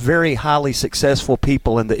by very highly successful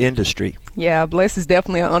people in the industry. Yeah, blessed is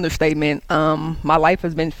definitely an understatement. My life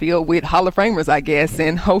has been filled with Hall of Famers, I guess,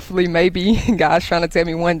 and hopefully maybe God's trying to tell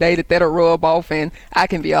me one day that that'll rub off and I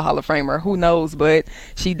can be a Hall of Famer. Who knows? But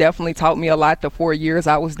she definitely taught me a lot the 4 years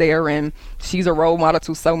I was there, and she's a role model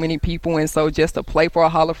to so many people. And so just to play for a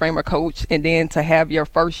Hall of Famer coach and then to have your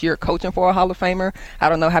first year coaching for a Hall of Famer, I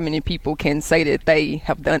don't know how many people can say that they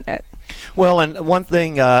have done that. Well, and one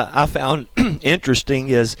thing I found interesting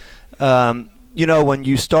is you know, when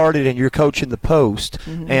you started and you're coaching the post,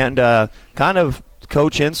 mm-hmm. and kind of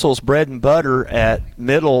Coach Insel's bread and butter at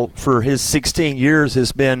Middle for his 16 years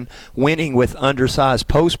has been winning with undersized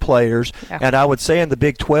post players. Yeah. And I would say in the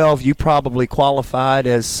Big 12, you probably qualified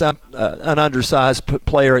as an undersized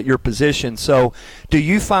player at your position. So do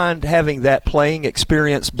you find having that playing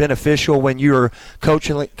experience beneficial when you're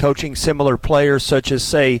coaching similar players, such as,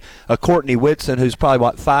 say, a Courtney Whitson, who's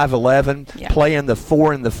probably, 5'11", yeah. playing the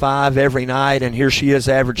 4 and the 5 every night, and here she is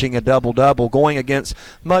averaging a double-double, going against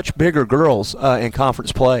much bigger girls in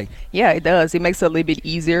conference play? Yeah, it does. It makes it a little bit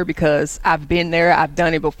easier because I've been there, I've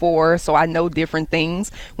done it before, so I know different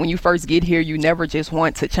things. When you first get here, you never just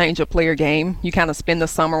want to change a player game. You kind of spend the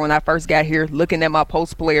summer when I first got here looking at my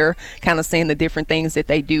post player, kind of seeing the different things that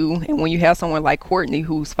they do. And when you have someone like Courtney,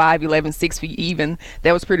 who's 5'11", 6 feet even,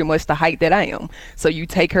 that was pretty much the height that I am. So you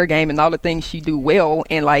take her game and all the things she do well,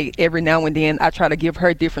 and like every now and then I try to give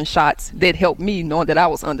her different shots that help me, knowing that I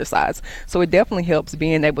was undersized. So it definitely helps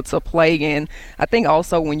being able to play. And I think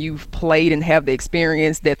also when you've played and have the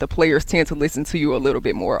experience, that the players tend to listen to you a little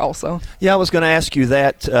bit more also. Yeah, I was going to ask you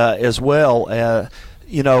that as well,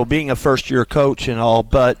 you know, being a first-year coach and all.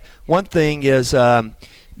 But one thing is,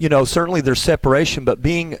 you know, certainly there's separation, but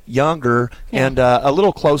being younger and a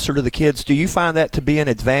little closer to the kids, do you find that to be an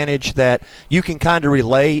advantage that you can kind of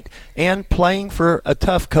relate? And playing for a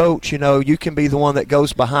tough coach, you know, you can be the one that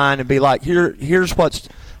goes behind and be like, here's what's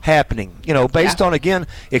happening, you know, based on, again,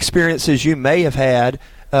 experiences you may have had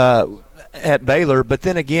at Baylor, but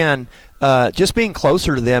then again, just being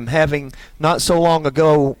closer to them, having not so long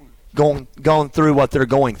ago gone through what they're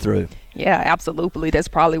going through. Yeah, absolutely. That's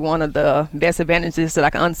probably one of the best advantages that I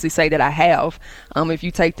can honestly say that I have. If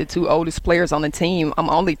you take the two oldest players on the team, I'm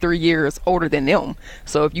only 3 years older than them.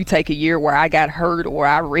 So if you take a year where I got hurt or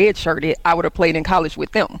I redshirted, I would have played in college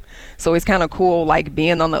with them. So it's kind of cool, like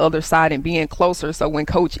being on the other side and being closer. So when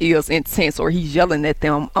coach is intense or he's yelling at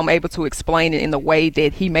them, I'm able to explain it in the way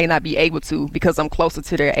that he may not be able to because I'm closer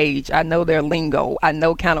to their age. I know their lingo. I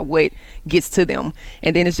know kind of what gets to them.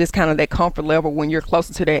 And then it's just kind of that comfort level when you're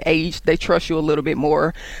closer to their age. They trust you a little bit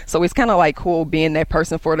more. So it's kind of like cool being that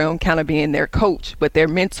person for them, kind of being their coach, but their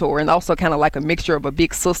mentor, and also kind of like a mixture of a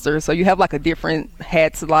big sister. So you have like a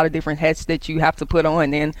lot of different hats that you have to put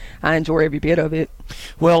on, and I enjoy every bit of it.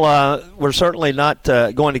 Well, we're certainly not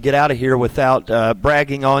going to get out of here without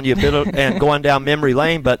bragging on you a bit and going down memory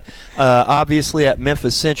lane, but obviously at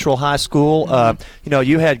Memphis Central High School,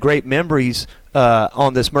 you had great memories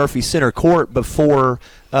on this Murphy Center court before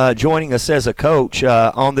joining us as a coach.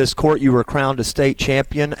 On this court, you were crowned a state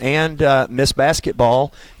champion and Miss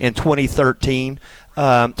Basketball in 2013.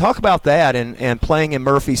 Talk about that and playing in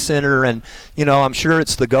Murphy Center. And, I'm sure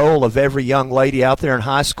it's the goal of every young lady out there in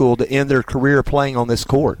high school to end their career playing on this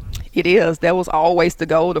court. It is. That was always the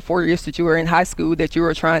goal, the 4 years that you were in high school, that you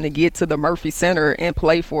were trying to get to the Murphy Center and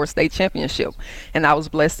play for a state championship. And I was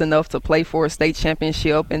blessed enough to play for a state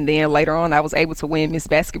championship. And then later on, I was able to win Miss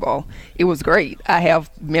Basketball. It was great. I have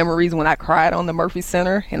memories when I cried on the Murphy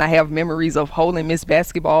Center, and I have memories of holding Miss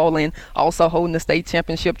Basketball and also holding the state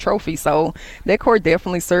championship trophy. So that court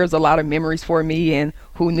definitely serves a lot of memories for me, and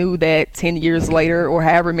who knew that 10 years later or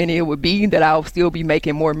however many it would be that I'll still be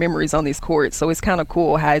making more memories on this court. So it's kind of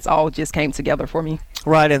cool how it's all just came together for me.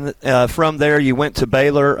 Right, and from there you went to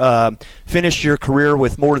Baylor, finished your career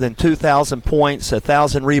with more than 2,000 points,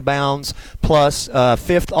 1,000 rebounds, plus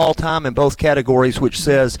fifth all-time in both categories, which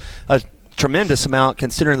says a tremendous amount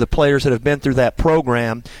considering the players that have been through that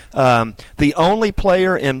program. The only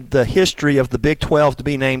player in the history of the Big 12 to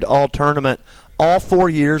be named all-tournament all 4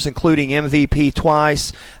 years, including MVP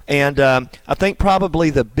twice. And I think probably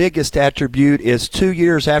the biggest attribute is 2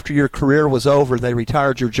 years after your career was over, they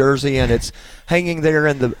retired your jersey, and it's hanging there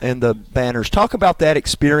in the banners. Talk about that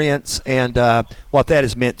experience and what that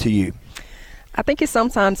has meant to you. I think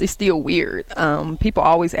sometimes it's still weird. People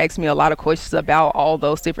always ask me a lot of questions about all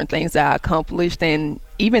those different things that I accomplished, and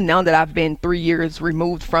even now that I've been 3 years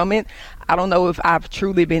removed from it, I don't know if I've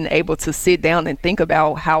truly been able to sit down and think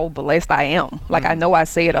about how blessed I am. Like, I know I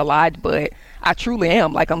say it a lot, but I truly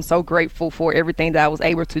am. Like, I'm so grateful for everything that I was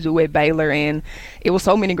able to do at Baylor, and it was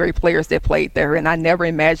so many great players that played there, and I never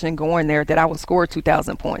imagined going there that I would score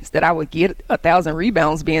 2,000 points, that I would get 1,000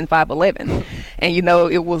 rebounds being 5'11". And,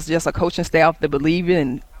 it was just a coaching staff that believed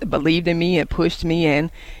in me and pushed me,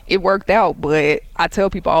 and it worked out. But I tell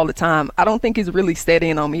people all the time, I don't think it's really set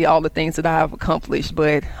in on me all the things that I've accomplished,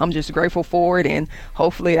 but I'm just grateful for it, and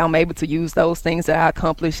hopefully I'm able to use those things that I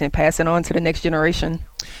accomplished and pass it on to the next generation.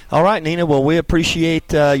 All right, Nina. Well, we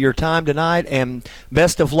appreciate your time tonight, and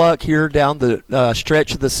best of luck here down the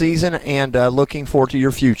stretch of the season, and looking forward to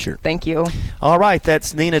your future. Thank you. All right,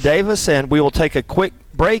 that's Nina Davis, and we will take a quick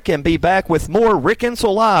break and be back with more Rick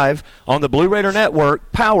Insell Live on the Blue Raider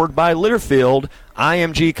Network, powered by Learfield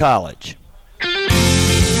IMG College.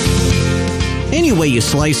 Any way you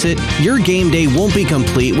slice it, your game day won't be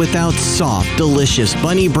complete without soft, delicious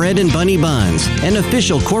Bunny bread and Bunny buns, an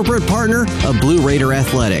official corporate partner of Blue Raider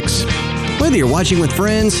Athletics. Whether you're watching with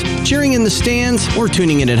friends, cheering in the stands, or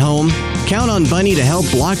tuning in at home, count on Bunny to help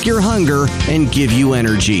block your hunger and give you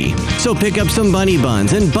energy. So pick up some Bunny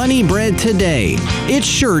buns and Bunny bread today. It's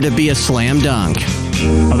sure to be a slam dunk.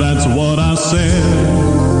 That's what I said.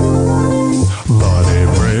 Bunny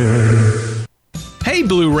bread. Hey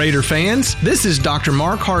Blue Raider fans, this is Dr.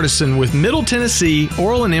 Mark Hardison with Middle Tennessee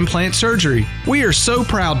Oral and Implant Surgery. We are so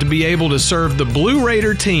proud to be able to serve the Blue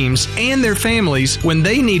Raider teams and their families when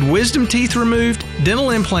they need wisdom teeth removed,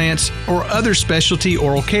 dental implants, or other specialty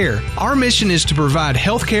oral care. Our mission is to provide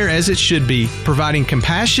health care as it should be, providing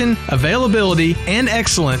compassion, availability, and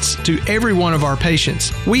excellence to every one of our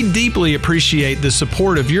patients. We deeply appreciate the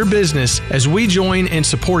support of your business as we join in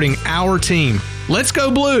supporting our team. Let's go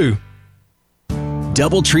Blue!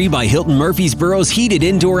 DoubleTree by Hilton Murfreesboro's heated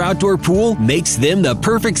indoor-outdoor pool makes them the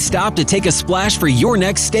perfect stop to take a splash for your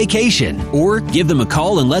next staycation. Or give them a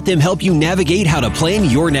call and let them help you navigate how to plan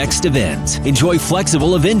your next event. Enjoy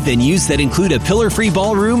flexible event venues that include a pillar-free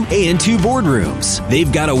ballroom and 2 boardrooms.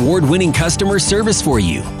 They've got award-winning customer service for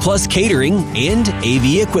you, plus catering and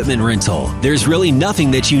AV equipment rental. There's really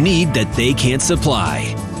nothing that you need that they can't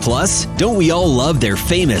supply. Plus, don't we all love their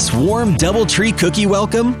famous warm DoubleTree cookie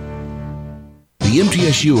welcome? The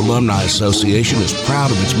MTSU Alumni Association is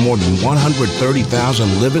proud of its more than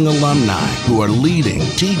 130,000 living alumni who are leading,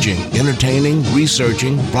 teaching, entertaining,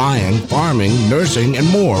 researching, flying, farming, nursing, and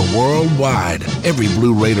more worldwide. Every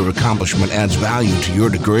Blue Raider accomplishment adds value to your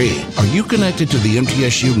degree. Are you connected to the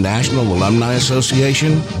MTSU National Alumni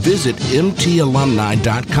Association? Visit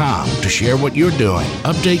mtalumni.com to share what you're doing,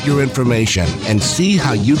 update your information, and see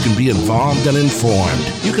how you can be involved and informed.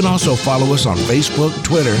 You can also follow us on Facebook,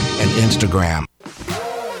 Twitter, and Instagram.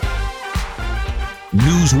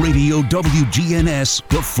 News Radio WGNS,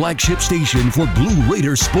 the flagship station for Blue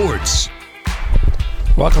Raider sports.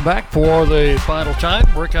 Welcome back for the final time.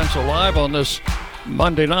 Rick Hensel Live on this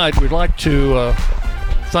Monday night. We'd like to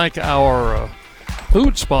thank our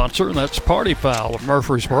food sponsor, and that's Party Fowl of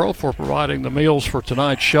Murfreesboro, for providing the meals for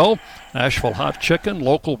tonight's show. Nashville hot chicken,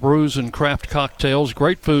 local brews and craft cocktails,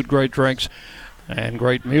 great food, great drinks, and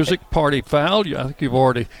great music. Party Fowl, I think you've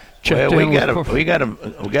already checked in. We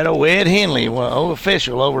got a Ed Henley, old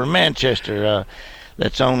official over in Manchester,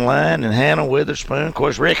 that's online, and Hannah Witherspoon. Of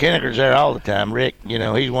course, Rick Henniger's there all the time. Rick,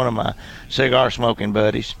 he's one of my cigar smoking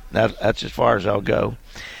buddies. That's as far as I'll go.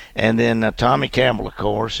 And then Tommy Campbell, of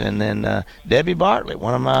course, and then Debbie Bartlett,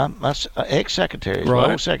 one of my ex-secretaries,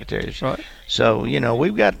 right. old secretaries. Right. So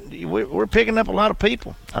we're picking up a lot a lot of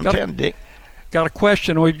people. I'm telling you, Dick. Got a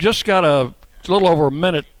question. We just got a little over a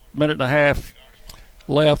minute and a half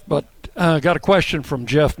left, but got a question from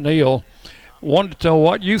Jeff Neal. Wanted to know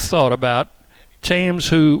what you thought about teams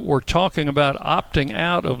who were talking about opting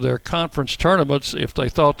out of their conference tournaments if they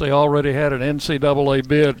thought they already had an NCAA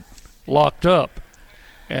bid locked up.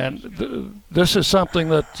 And this is something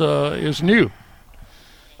that is new.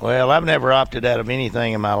 Well, I've never opted out of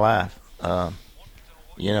anything in my life.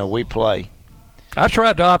 We play. I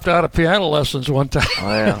tried to opt out of piano lessons one time.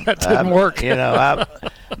 Well, that didn't work.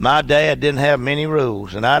 My dad didn't have many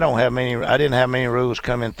rules, and I didn't have many rules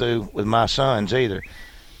coming through with my sons either.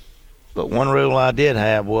 But one rule I did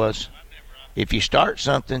have was, if you start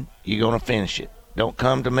something, you're going to finish it. Don't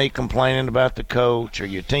come to me complaining about the coach or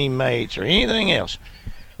your teammates or anything else.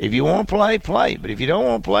 If you want to play, play. But if you don't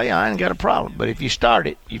want to play, I ain't got a problem. But if you start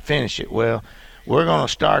it, you finish it. Well, we're going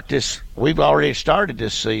to start this. We've already started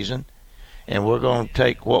this season, and we're going to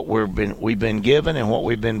take what we've been given and what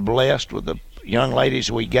we've been blessed with the young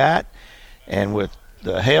ladies we got and with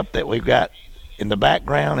the help that we've got in the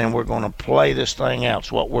background, and we're going to play this thing out.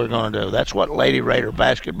 It's what we're going to do. That's what Lady Raider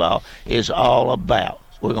basketball is all about.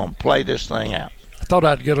 We're going to play this thing out. I thought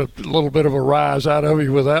I'd get a little bit of a rise out of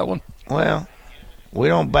you with that one. Well, we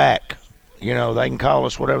don't back. They can call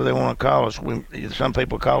us whatever they want to call us. Some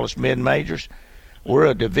people call us mid-majors. We're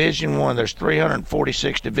a Division I. There's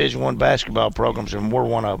 346 Division I basketball programs, and we're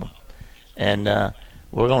one of them. And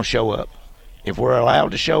we're going to show up. If we're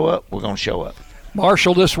allowed to show up, we're going to show up.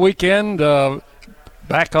 Marshall this weekend,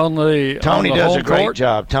 back on the Tony does a great court.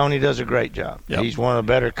 job. Tony does a great job. Yep. He's one of the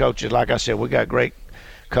better coaches. Like I said, we got great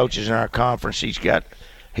coaches in our conference. He's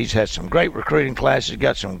had some great recruiting classes.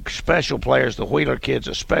 Got some special players. The Wheeler kid's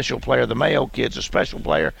a special player. The Mayo kid's a special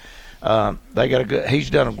player. He's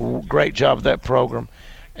done a great job with that program,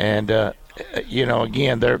 and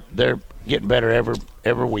again, they're getting better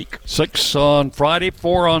every week. 6 on Friday,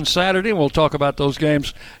 4 on Saturday. We'll talk about those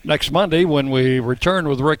games next Monday when we return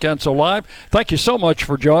with Rick Hensel Live. Thank you so much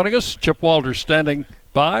for joining us. Chip Walters standing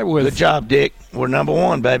by with. Good job, Dick. We're number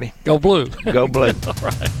one, baby. Go Blue. Go Blue. All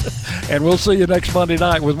right. And we'll see you next Monday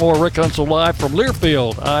night with more Rick Hensel Live from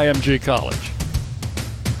Learfield IMG College.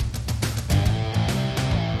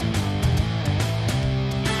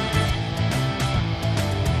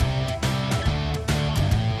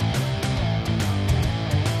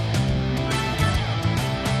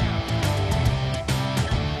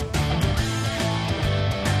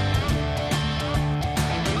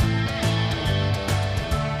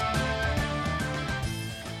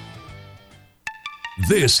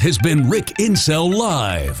 This has been Rick Hensel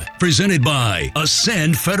Live, presented by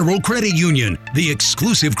Ascend Federal Credit Union, the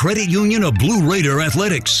exclusive credit union of Blue Raider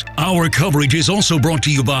Athletics. Our coverage is also brought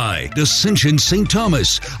to you by Ascension St.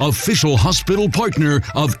 Thomas, official hospital partner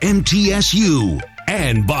of MTSU.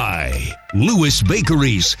 And by Lewis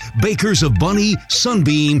Bakeries, bakers of Bunny,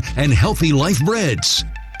 Sunbeam, and Healthy Life Breads.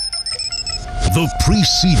 The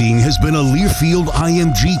preceding has been a Learfield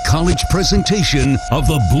IMG College presentation of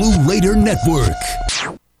the Blue Raider Network.